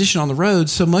being a musician on the road,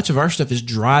 so much of our stuff is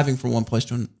driving from one place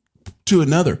to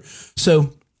another.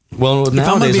 So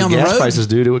nowadays with gas prices,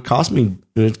 dude, it cost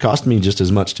me just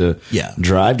as much to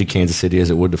drive to Kansas City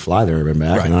as it would to fly there and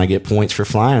back. Right. And I get points for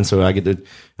flying, so I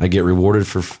get rewarded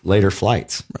for later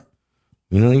flights. Right.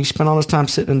 You spend all this time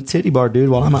sitting in the titty bar, dude,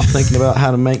 while I'm out thinking about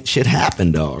how to make shit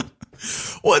happen, dog.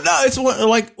 Well, no, it's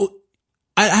like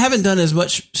I haven't done as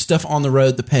much stuff on the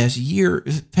road the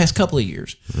past couple of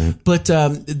years, but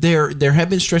there have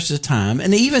been stretches of time,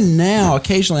 and even now,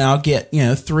 occasionally I'll get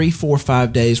 3, 4,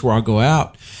 5 days where I'll go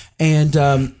out, and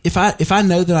if I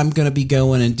know that I'm going to be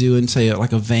going and doing say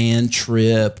like a van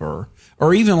trip or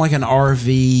even like an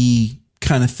RV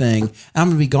kind of thing, I'm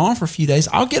going to be gone for a few days,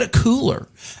 I'll get a cooler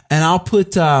and I'll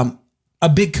put A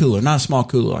big cooler, not a small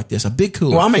cooler like this. A big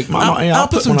cooler. Well, I'll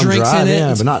put some drinks in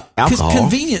it, but not alcohol. Because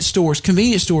convenience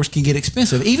stores can get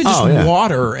expensive. Even just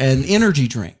water and energy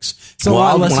drinks. It's a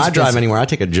lot less expensive. When I drive anywhere, I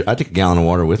take a gallon of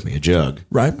water with me, a jug.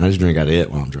 Right. And I just drink out of it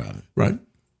while I'm driving. Right.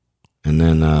 And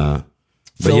then,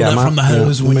 fill it up from the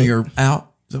hose when you're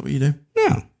out. Is that what you do?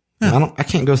 Yeah. I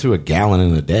can't go through a gallon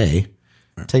in a day.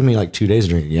 Right. Take me like 2 days to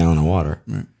drink a gallon of water.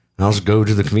 Right. And I'll just go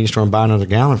to the convenience store and buy another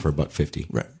gallon for $1.50.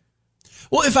 Right.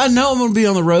 Well, if I know I'm going to be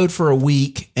on the road for a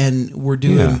week and we're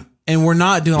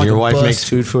not doing like your a wife bus. makes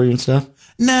food for you and stuff?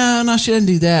 No, she doesn't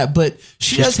do that. But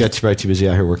she's probably too busy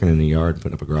out here working in the yard,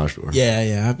 putting up a garage door.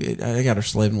 Yeah. I got her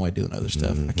slaving away doing other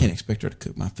stuff. I can't expect her to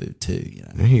cook my food too.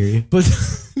 I hear you. But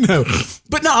no,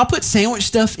 I'll put sandwich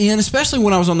stuff in, especially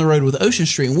when I was on the road with Ocean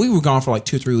Street and we were gone for like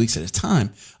 2 or 3 weeks at a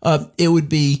time. It would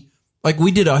be like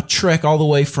we did a trek all the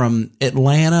way from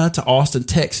Atlanta to Austin,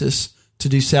 Texas, to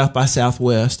do South by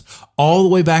Southwest, all the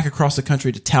way back across the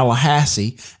country to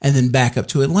Tallahassee, and then back up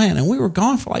to Atlanta. And we were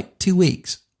gone for like 2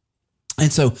 weeks.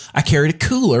 And so I carried a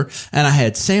cooler, and I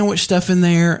had sandwich stuff in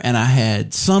there, and I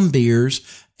had some beers,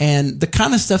 and the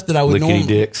kind of stuff that I would normally...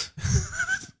 dicks.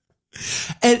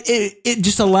 And it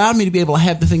just allowed me to be able to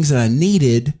have the things that I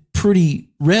needed pretty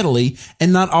readily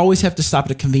and not always have to stop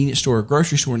at a convenience store or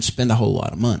grocery store and spend a whole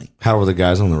lot of money. How were the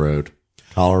guys on the road?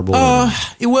 Tolerable?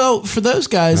 Well, for those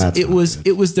guys, it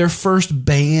was their first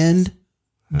band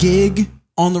gig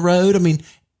on the road. I mean,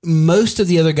 most of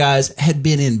the other guys had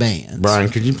been in bands. Brian,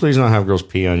 could you please not have girls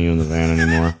pee on you in the van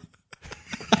anymore?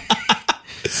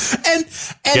 and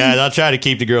guys, I'll try to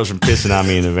keep the girls from pissing on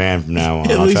me in the van from now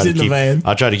on. At least in the van.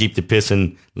 I'll try to keep the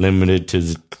pissing limited to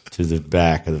the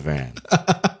back of the van,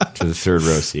 to the third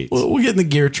row seats. Well, we'll get in the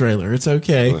gear trailer. It's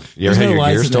okay. You ever had your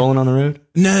gear stolen on the road?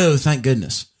 No, thank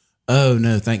goodness. Oh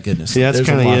no, thank goodness. See, that's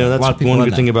kind of that's one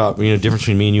good thing about difference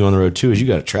between me and you on the road too is you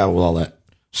got to travel with all that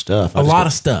stuff. A lot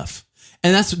of stuff,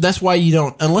 and that's why you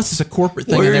don't unless it's a corporate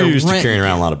thing. Well, you're used to carrying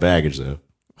around a lot of baggage though.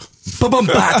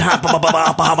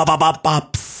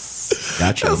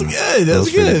 Gotcha. That was good. That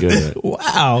was good.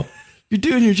 Wow, you're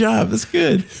doing your job. That's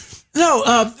good. No,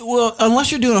 well,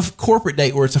 unless you're doing a corporate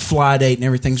date where it's a fly date and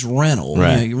everything's rental,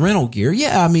 right. Rental gear.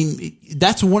 Yeah, I mean,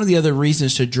 that's one of the other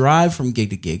reasons to drive from gig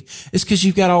to gig is because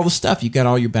you've got all the stuff. You've got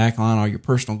all your backline, all your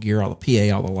personal gear, all the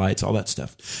PA, all the lights, all that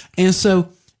stuff. And so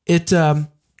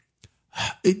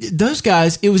those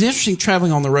guys, it was interesting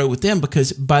traveling on the road with them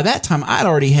because by that time I'd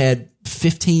already had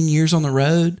 15 years on the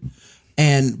road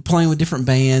and playing with different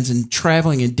bands and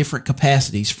traveling in different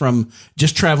capacities from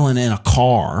just traveling in a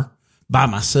car by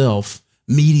myself,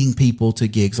 meeting people to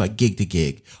gigs, like gig to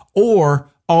gig, or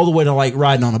all the way to like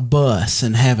riding on a bus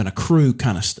and having a crew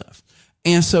kind of stuff.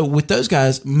 And so with those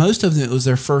guys, most of them, it was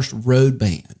their first road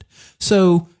band.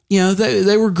 So,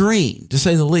 they were green, to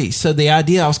say the least. So the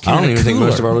idea I was carrying I don't even think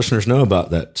most of our listeners know about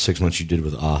that 6 months you did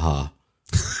with Aha.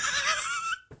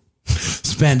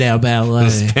 Spandau Ballet.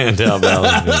 Spandau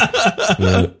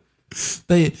Ballet.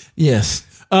 Yeah. Yes.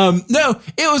 No,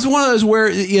 it was one of those where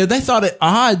they thought it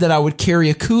odd that I would carry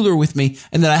a cooler with me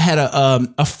and that I had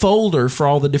a folder for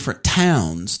all the different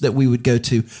towns that we would go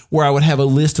to where I would have a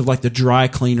list of like the dry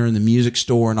cleaner and the music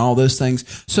store and all those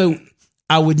things. So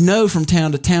I would know from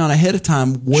town to town ahead of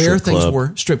time where things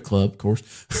were. Strip club, of course.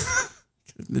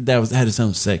 That had its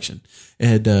own section. It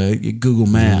had Google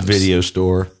Maps. Video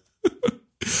store.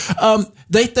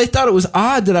 They thought it was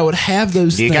odd that I would have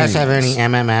those things. Do you guys have any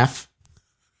MMF?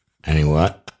 Any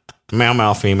what?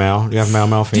 Male, female. Do you have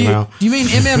male, female? Do you mean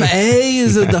MMA?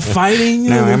 Is it the fighting?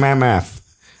 No, MMF.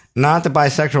 Not the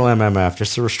bisexual MMF,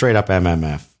 just the straight up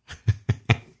MMF.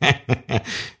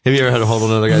 Have you ever had to hold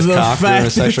another guy's cock during a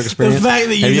sexual experience? The fact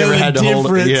that you ever had to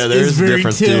hold it. Yeah, there's a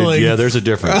difference, dude. Yeah, there's a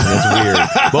difference. It's weird.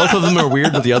 Both of them are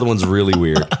weird, but the other one's really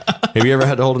weird. Have you ever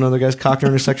had to hold another guy's cock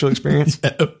during a sexual experience?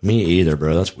 No. Me either,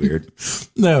 bro. That's weird.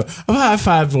 No. I've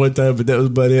high-fived one time, but that was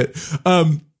about it.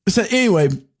 So anyway,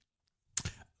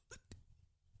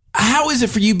 how is it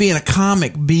for you being a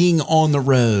comic, being on the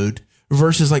road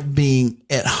versus like being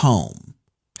at home?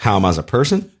 How am I as a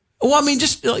person? Well, I mean,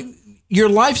 just like your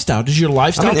lifestyle. Does your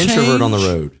lifestyle change? I'm an introvert on the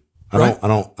road.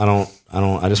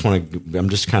 I just want to, I'm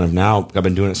just kind of now, I've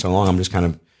been doing it so long, I'm just kind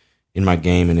of in my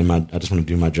game and I just want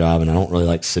to do my job and I don't really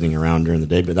like sitting around during the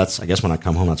day, but that's, I guess when I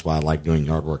come home, that's why I like doing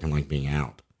yard work and like being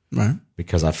out. Right.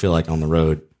 Because I feel like on the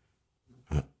road,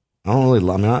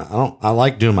 I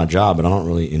like doing my job, but I don't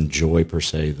really enjoy per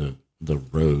se the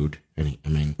road.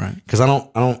 Right. Because I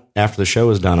don't, after the show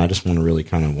is done, I just want to really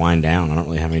kind of wind down. I don't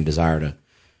really have any desire to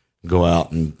go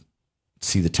out and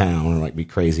see the town or like be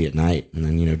crazy at night. And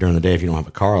then, during the day, if you don't have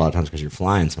a car, a lot of times because you're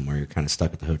flying somewhere, you're kind of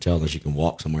stuck at the hotel unless you can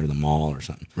walk somewhere to the mall or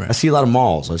something. Right. I see a lot of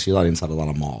malls. I see a lot inside a lot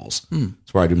of malls.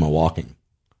 That's where I do my walking.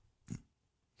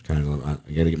 I got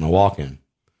to get my walk in.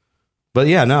 But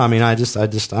yeah, no, I mean, I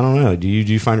don't know. Do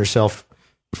you find yourself,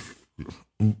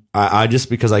 I just,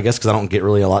 because I don't get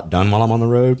really a lot done while I'm on the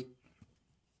road.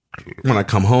 When I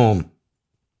come home,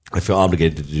 I feel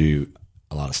obligated to do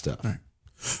a lot of stuff. Right.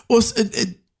 Well,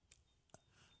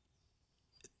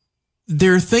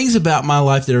 there are things about my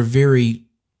life that are very,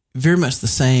 very much the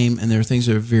same, and there are things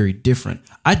that are very different.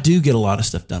 I do get a lot of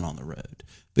stuff done on the road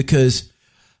because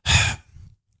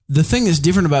the thing that's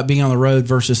different about being on the road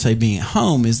versus, say, being at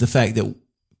home is the fact that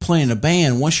playing a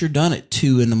band, once you're done at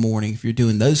 2 a.m, if you're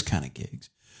doing those kind of gigs,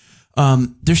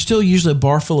 there's still usually a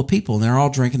bar full of people, and they're all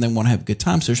drinking. They want to have a good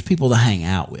time. So there's people to hang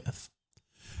out with.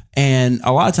 And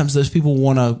a lot of times those people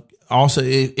want to also,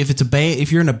 if it's a band,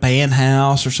 if you're in a band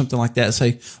house or something like that,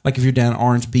 say, like if you're down at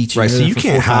Orange Beach. Right, so you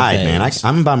can't hide, man.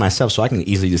 I'm by myself, so I can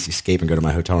easily just escape and go to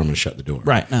my hotel room and shut the door.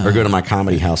 Right. Or go to my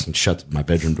comedy house and shut my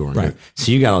bedroom door. Right.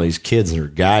 So you got all these kids or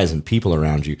guys and people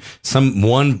around you.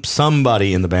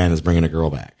 Somebody in the band is bringing a girl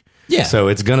back. Yeah. So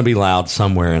it's going to be loud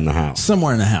somewhere in the house.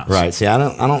 Somewhere in the house. Right. See, I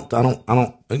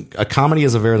don't. A comedy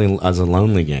is a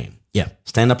lonely game. Yeah.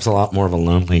 Stand up's a lot more of a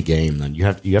lonely game than you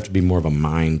have to be more of a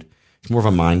mind. It's more of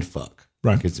a mind fuck.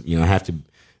 Right. Because, I have to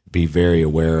be very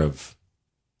aware of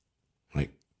like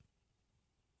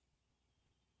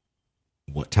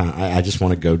what time I just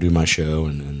want to go do my show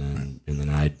and then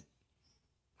I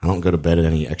don't go to bed at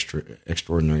any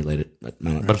extraordinary late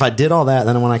amount. But if I did all that,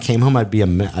 then when I came home, I'd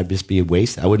just be a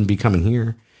waste. I wouldn't be coming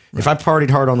here. Right. If I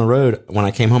partied hard on the road, when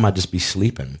I came home, I'd just be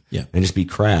sleeping and just be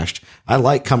crashed. I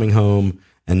like coming home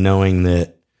and knowing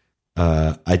that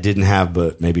I didn't have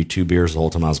but maybe 2 beers the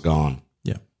whole time I was gone.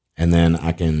 Yeah. And then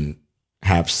I can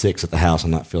have 6 at the house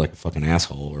and not feel like a fucking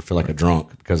asshole or feel like a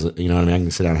drunk because, you know what I mean? I can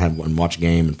sit down and watch a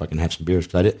game and fucking have some beers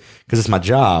because it's my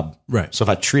job. Right. So if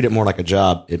I treat it more like a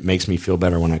job, it makes me feel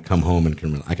better when I come home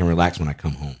and I can relax when I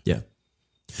come home. Yeah.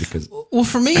 Because well,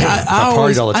 for me, I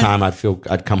partied all the time.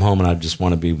 I'd come home and I'd just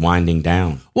want to be winding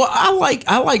down. Well, I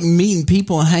like meeting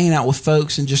people and hanging out with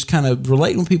folks and just kind of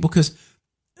relating with people because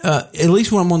at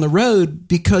least when I'm on the road,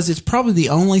 because it's probably the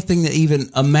only thing that even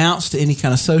amounts to any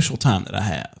kind of social time that I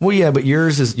have. Well, yeah, but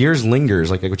yours lingers,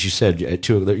 like what you said.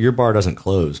 Your bar doesn't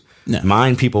close. No.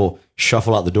 Mine, people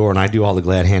shuffle out the door, and I do all the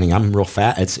glad handing. I'm real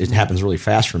fast. It happens really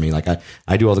fast for me. Like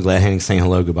I do all the glad handing, saying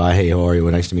hello, goodbye, hey, how are you?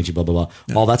 Nice to meet you, blah blah blah.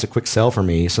 Yeah. All that's a quick sell for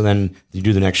me. So then you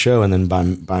do the next show, and then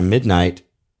by midnight,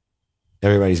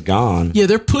 everybody's gone. Yeah,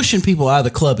 they're pushing people out of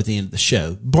the club at the end of the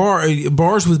show.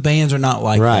 Bars with bands are not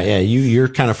like right. that. Yeah, you're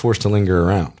kind of forced to linger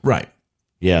around. Right.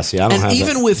 Yeah. See, I don't have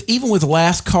even that. even with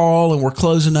last call and we're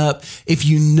closing up. If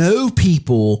you know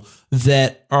people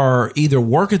that are either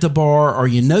work at the bar or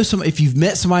if you've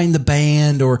met somebody in the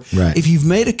band or if you've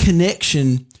made a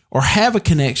connection or have a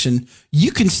connection,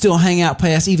 you can still hang out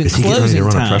past even Is he closing getting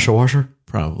ready to run time. a pressure washer?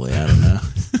 Probably, I don't know.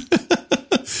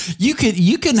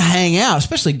 You can hang out,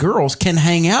 especially girls can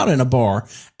hang out in a bar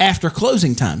after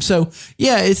closing time. So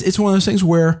yeah, it's one of those things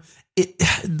where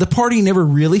the party never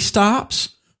really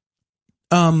stops.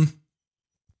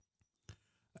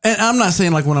 And I'm not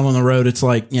saying like when I'm on the road, it's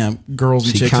like, girls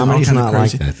and chicks. Comedy's and all not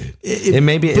crazy. like that, dude.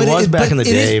 It was back in the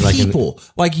day. It is people.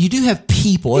 Like you do have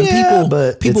people,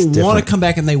 and people want to come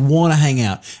back and they want to hang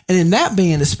out. And in that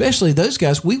band, especially those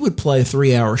guys, we would play a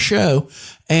 3-hour show,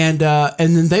 and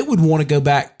then they would want to go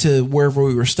back to wherever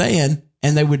we were staying,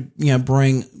 and they would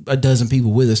bring a dozen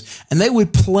people with us, and they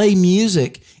would play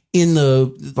music in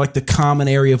the common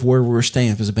area of where we were staying.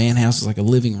 If it was a band house, it's like a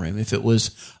living room. If it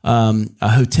was a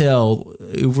hotel,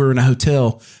 if we were in a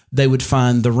hotel, they would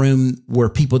find the room where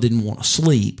people didn't want to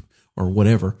sleep or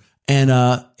whatever. And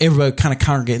everybody kind of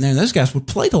congregate in there. And those guys would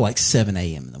play till like 7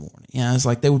 a.m. in the morning. It's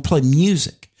like they would play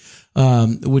music,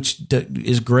 which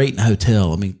is great in a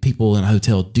hotel. I mean, people in a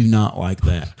hotel do not like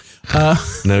that.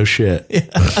 No shit.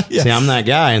 Yeah. See, I'm that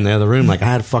guy in the other room. Like I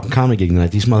had a fucking comedy gig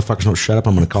tonight. These motherfuckers don't shut up.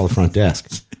 I'm going to call the front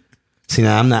desk. See,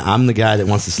 now I'm the guy that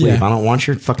wants to sleep. Yeah. I don't want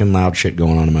your fucking loud shit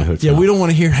going on in my hotel. Yeah, we don't want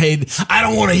to hear I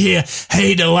don't want to hear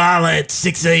hey Delilah at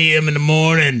 6 a.m. in the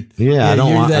morning. Yeah, I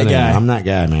don't want that guy. I'm that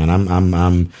guy, man.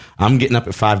 I'm getting up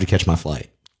at 5 to catch my flight.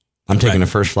 I'm taking the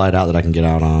first flight out that I can get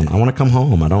out on. I want to come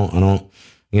home. I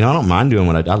don't mind doing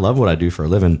I love what I do for a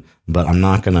living, but I'm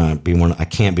not gonna be I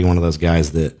can't be one of those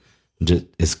guys that just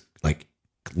is like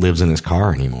lives in his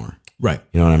car anymore. Right.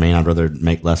 You know what I mean? I'd rather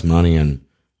make less money and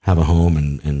have a home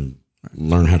and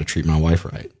learn how to treat my wife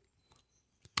right.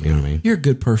 You know what I mean? You're a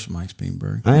good person, Mike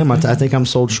Speenberg. I am. I think I'm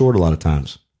sold short a lot of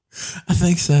times. I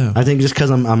think so. I think just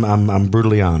because I'm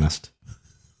brutally honest.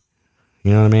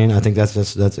 You know what I mean? I think that's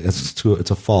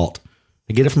it's a fault.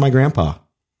 I get it from my grandpa.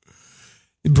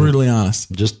 Brutally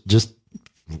honest. Just,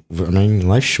 I mean,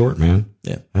 life's short, man.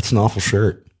 Yeah. That's an awful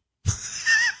shirt.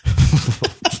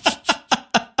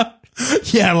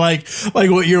 Yeah, like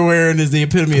what you're wearing is the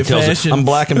epitome of fashion. I'm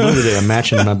black and blue today. I'm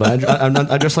matching my body.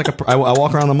 I dress like I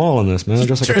walk around the mall in this, man. I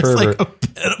dress like a pervert. Like a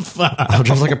pedophile. I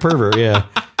dress like a pervert. Yeah,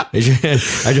 I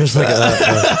dress like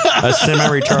a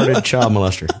semi-retarded child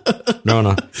molester.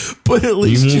 No. But at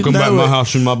least you won't come back to my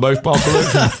house in my baseball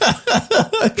collection.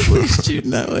 At least you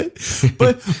know it.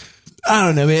 But I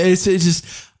don't know, man. It's just.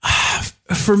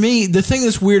 For me, the thing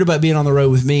that's weird about being on the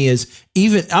road with me is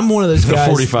I'm one of those guys.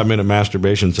 The 45-minute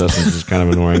masturbation session is kind of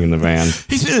annoying in the van.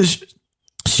 He's been in the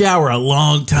shower a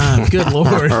long time. Good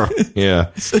Lord.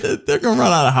 Yeah. They're going to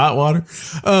run out of hot water.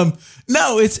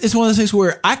 No, it's one of those things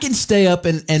where I can stay up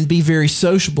and be very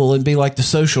sociable and be like the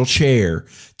social chair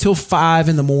till 5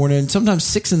 in the morning, sometimes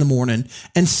 6 in the morning,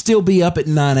 and still be up at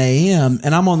 9 a.m.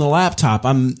 And I'm on the laptop.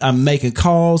 I'm making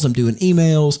calls. I'm doing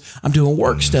emails. I'm doing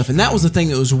work stuff. And that was the thing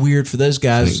that was weird for those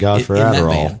guys. Thank God for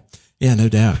Adderall. Yeah, no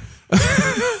doubt.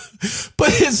 But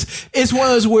it's one of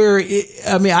those where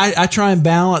I try and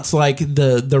balance like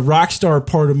the rock star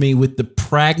part of me with the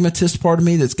pragmatist part of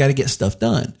me that's got to get stuff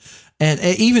done. And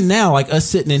even now, like us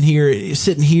sitting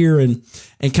here and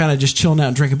kind of just chilling out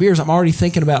and drinking beers, I'm already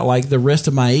thinking about like the rest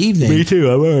of my evening. Me too.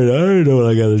 I already know what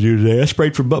I got to do today. I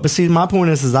sprayed for bugs. But see, my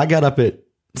point is I got up at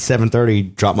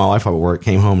 7:30, dropped my wife off at work,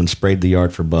 came home and sprayed the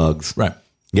yard for bugs. Right.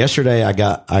 Yesterday, I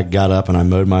got up and I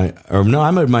mowed my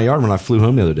yard when I flew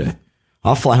home the other day.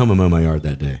 I'll fly home and mow my yard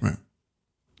that day. Right.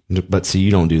 But see, you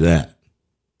don't do that.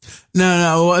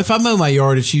 No. If I mow my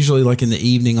yard, it's usually like in the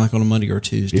evening, like on a Monday or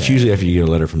Tuesday. It's usually after you get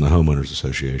a letter from the homeowners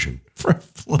association.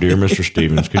 Dear Mr.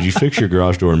 Stevens, could you fix your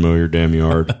garage door and mow your damn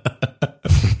yard?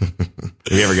 Have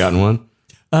you ever gotten one?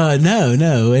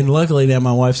 No. And luckily now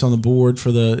my wife's on the board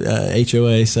for the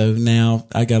HOA. So now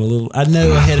I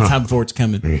know ahead of time before it's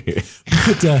coming.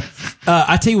 But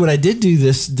I tell you what I did do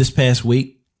this past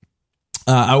week.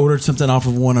 I ordered something off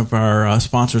of one of our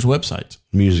sponsors' websites.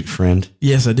 Music Friend.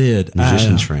 Yes, I did.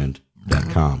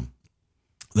 Musiciansfriend.com.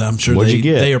 I'm sure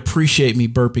they appreciate me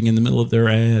burping in the middle of their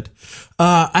ad.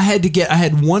 I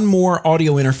had one more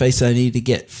audio interface that I needed to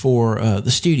get for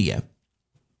the studio.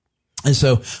 And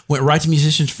so went right to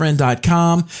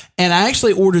musiciansfriend.com, and I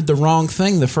actually ordered the wrong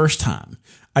thing the first time.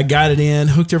 I got it in,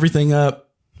 hooked everything up,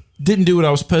 didn't do what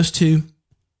I was supposed to.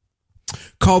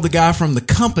 Called the guy from the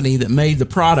company that made the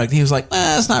product. He was like,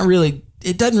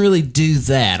 it doesn't really do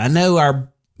that. I know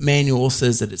our manual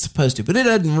says that it's supposed to, but it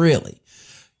doesn't really.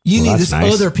 You need this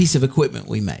other piece of equipment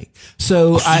we make.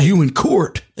 So you in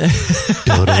court. No.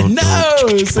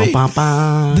 See,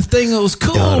 the thing that was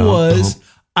cool was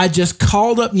I just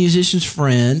called up Musician's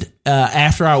Friend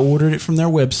after I ordered it from their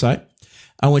website.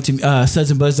 I went to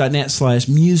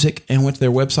sudsandbuds.net/music and went to their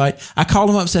website. I called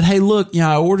them up and said, hey, look,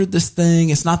 I ordered this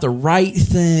thing. It's not the right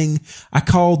thing. I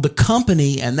called the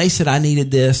company and they said I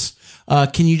needed this.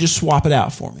 Can you just swap it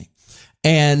out for me?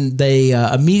 And they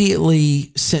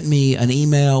immediately sent me an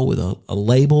email with a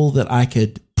label that I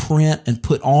could print and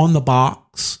put on the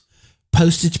box.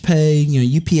 Postage paid,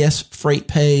 UPS freight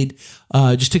paid.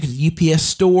 Just took it to the UPS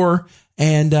store.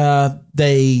 And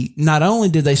they not only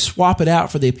did they swap it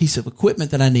out for the piece of equipment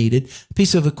that I needed, the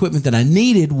piece of equipment that I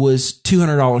needed was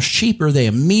 $200 cheaper. They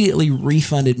immediately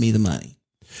refunded me the money.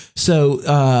 So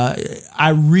I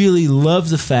really love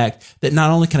the fact that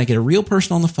not only can I get a real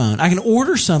person on the phone, I can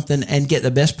order something and get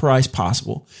the best price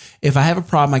possible. If I have a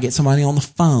problem, I get somebody on the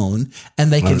phone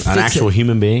and they can fix it. An actual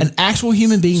human being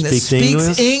that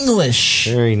speaks English.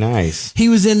 Very nice. He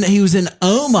was in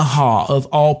Omaha of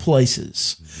all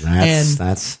places.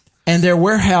 And their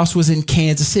warehouse was in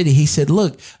Kansas City. He said,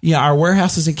 look, our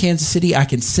warehouse is in Kansas City. I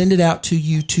can send it out to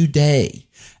you today.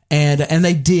 And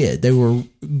they did. They were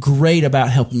great about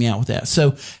helping me out with that.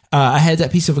 So I had that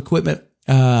piece of equipment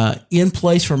in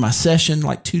place for my session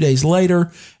like 2 days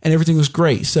later, and everything was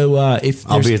great. So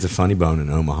I'll be at the Funny Bone in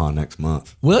Omaha next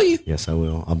month. Will you? Yes, I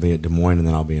will. I'll be at Des Moines, and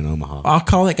then I'll be in Omaha. I'll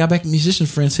call that guy back, Musician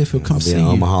Friend, see if he'll come see you. I'll be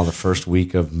in Omaha the first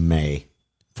week of May.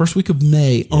 First week of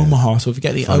May, yes. Omaha. So if you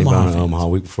got the Funny Omaha Bone in Omaha,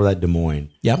 week before that, Des Moines.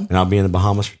 Yep. And I'll be in the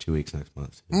Bahamas for 2 weeks next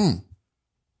month.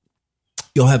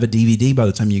 You'll have a DVD by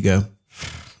the time you go.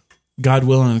 God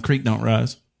willing, and the creek don't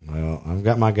rise. Well, I've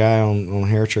got my guy on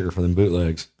hair trigger for them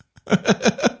bootlegs.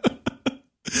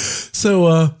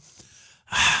 So,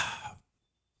 I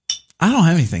don't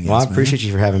have anything else. Well, I appreciate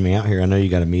you for having me out here. I know you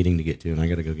got a meeting to get to, and I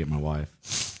got to go get my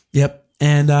wife. Yep.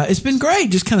 And it's been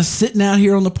great, just kind of sitting out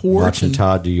here on the porch. Watching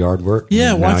Todd do yard work.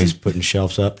 Yeah, now he's putting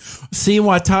shelves up. Seeing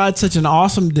why Todd's such an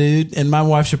awesome dude, and my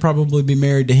wife should probably be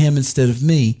married to him instead of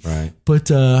me. Right.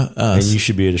 But and you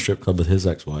should be at a strip club with his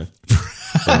ex-wife.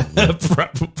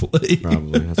 Probably.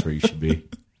 That's where you should be.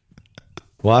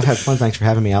 Well, I've had fun. Thanks for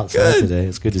having me outside today.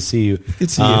 It's good to see you. Good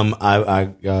to see you.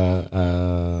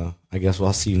 I guess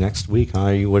I'll see you next week.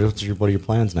 Huh? What are your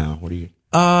plans now? What are you?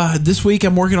 This week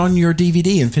I'm working on your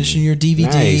DVD and finishing your DVD.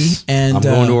 Nice. And I'm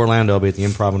going to Orlando. I'll be at the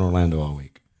Improv in Orlando all week.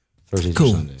 Thursdays and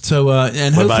Sundays. So,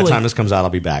 and but by the time this comes out, I'll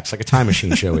be back. It's like a time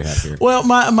machine show we have here. Well,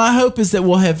 my hope is that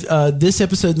we'll have this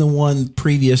episode and the one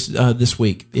previous this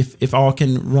week. If all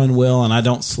can run well and I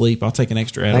don't sleep, I'll take an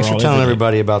extra Adderall. Thanks for telling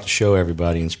everybody about the show,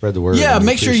 everybody, and spread the word. Yeah,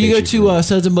 make sure you go to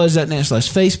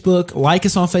sudsandbuds.net/Facebook. Like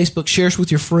us on Facebook. Share us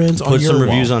with your friends on your Put some wall.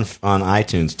 reviews on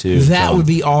iTunes, too. That would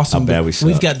be awesome. How bad we suck.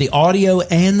 We've got the audio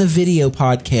and the video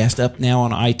podcast up now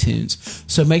on iTunes.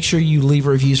 So make sure you leave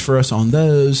reviews for us on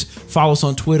those. Follow us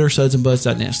on Twitter,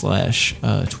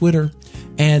 sudsandbuds.net/Twitter.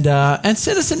 And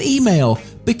send us an email,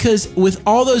 because with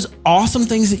all those awesome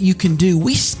things that you can do,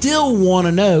 we still want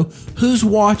to know who's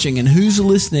watching and who's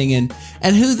listening and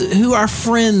who our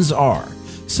friends are.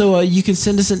 So you can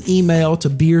send us an email to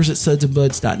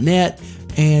beers@sudsandbuds.net,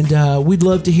 and we'd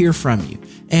love to hear from you.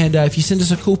 And if you send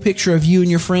us a cool picture of you and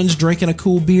your friends drinking a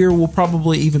cool beer, we'll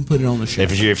probably even put it on the show.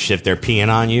 If they're peeing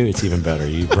on you, it's even better.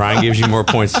 Brian gives you more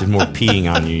points the more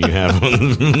peeing on you have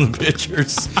on the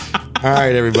pictures. All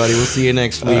right, everybody. We'll see you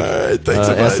next week. Thanks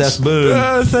so much. SS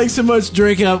Boom. Thanks so much.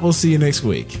 Drink up. We'll see you next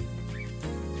week.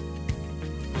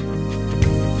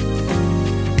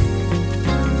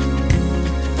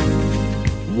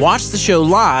 Watch the show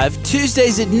live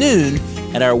Tuesdays at noon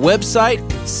at our website,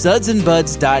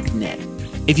 sudsandbuds.net.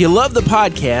 If you love the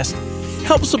podcast,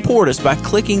 help support us by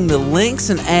clicking the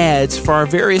links and ads for our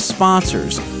various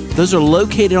sponsors. Those are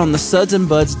located on the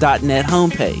sudsandbuds.net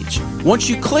homepage. Once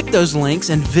you click those links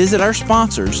and visit our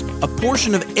sponsors, a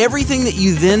portion of everything that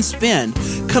you then spend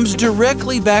comes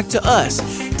directly back to us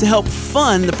to help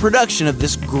fund the production of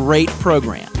this great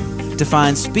program. To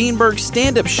find Speenberg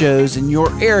stand-up shows in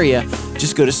your area,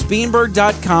 just go to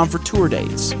Speenberg.com for tour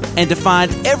dates. And to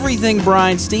find everything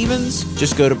Brian Stevens,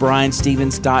 just go to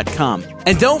BrianStevens.com.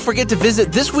 And don't forget to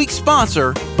visit this week's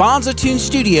sponsor, Bonzo Tune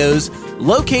Studios,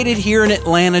 located here in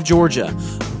Atlanta, Georgia.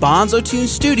 Bonzo Tune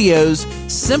Studios,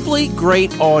 simply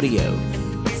great audio.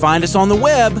 Find us on the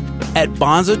web at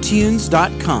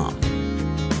bonzotunes.com.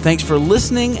 Thanks for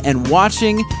listening and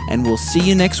watching, and we'll see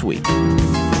you next week.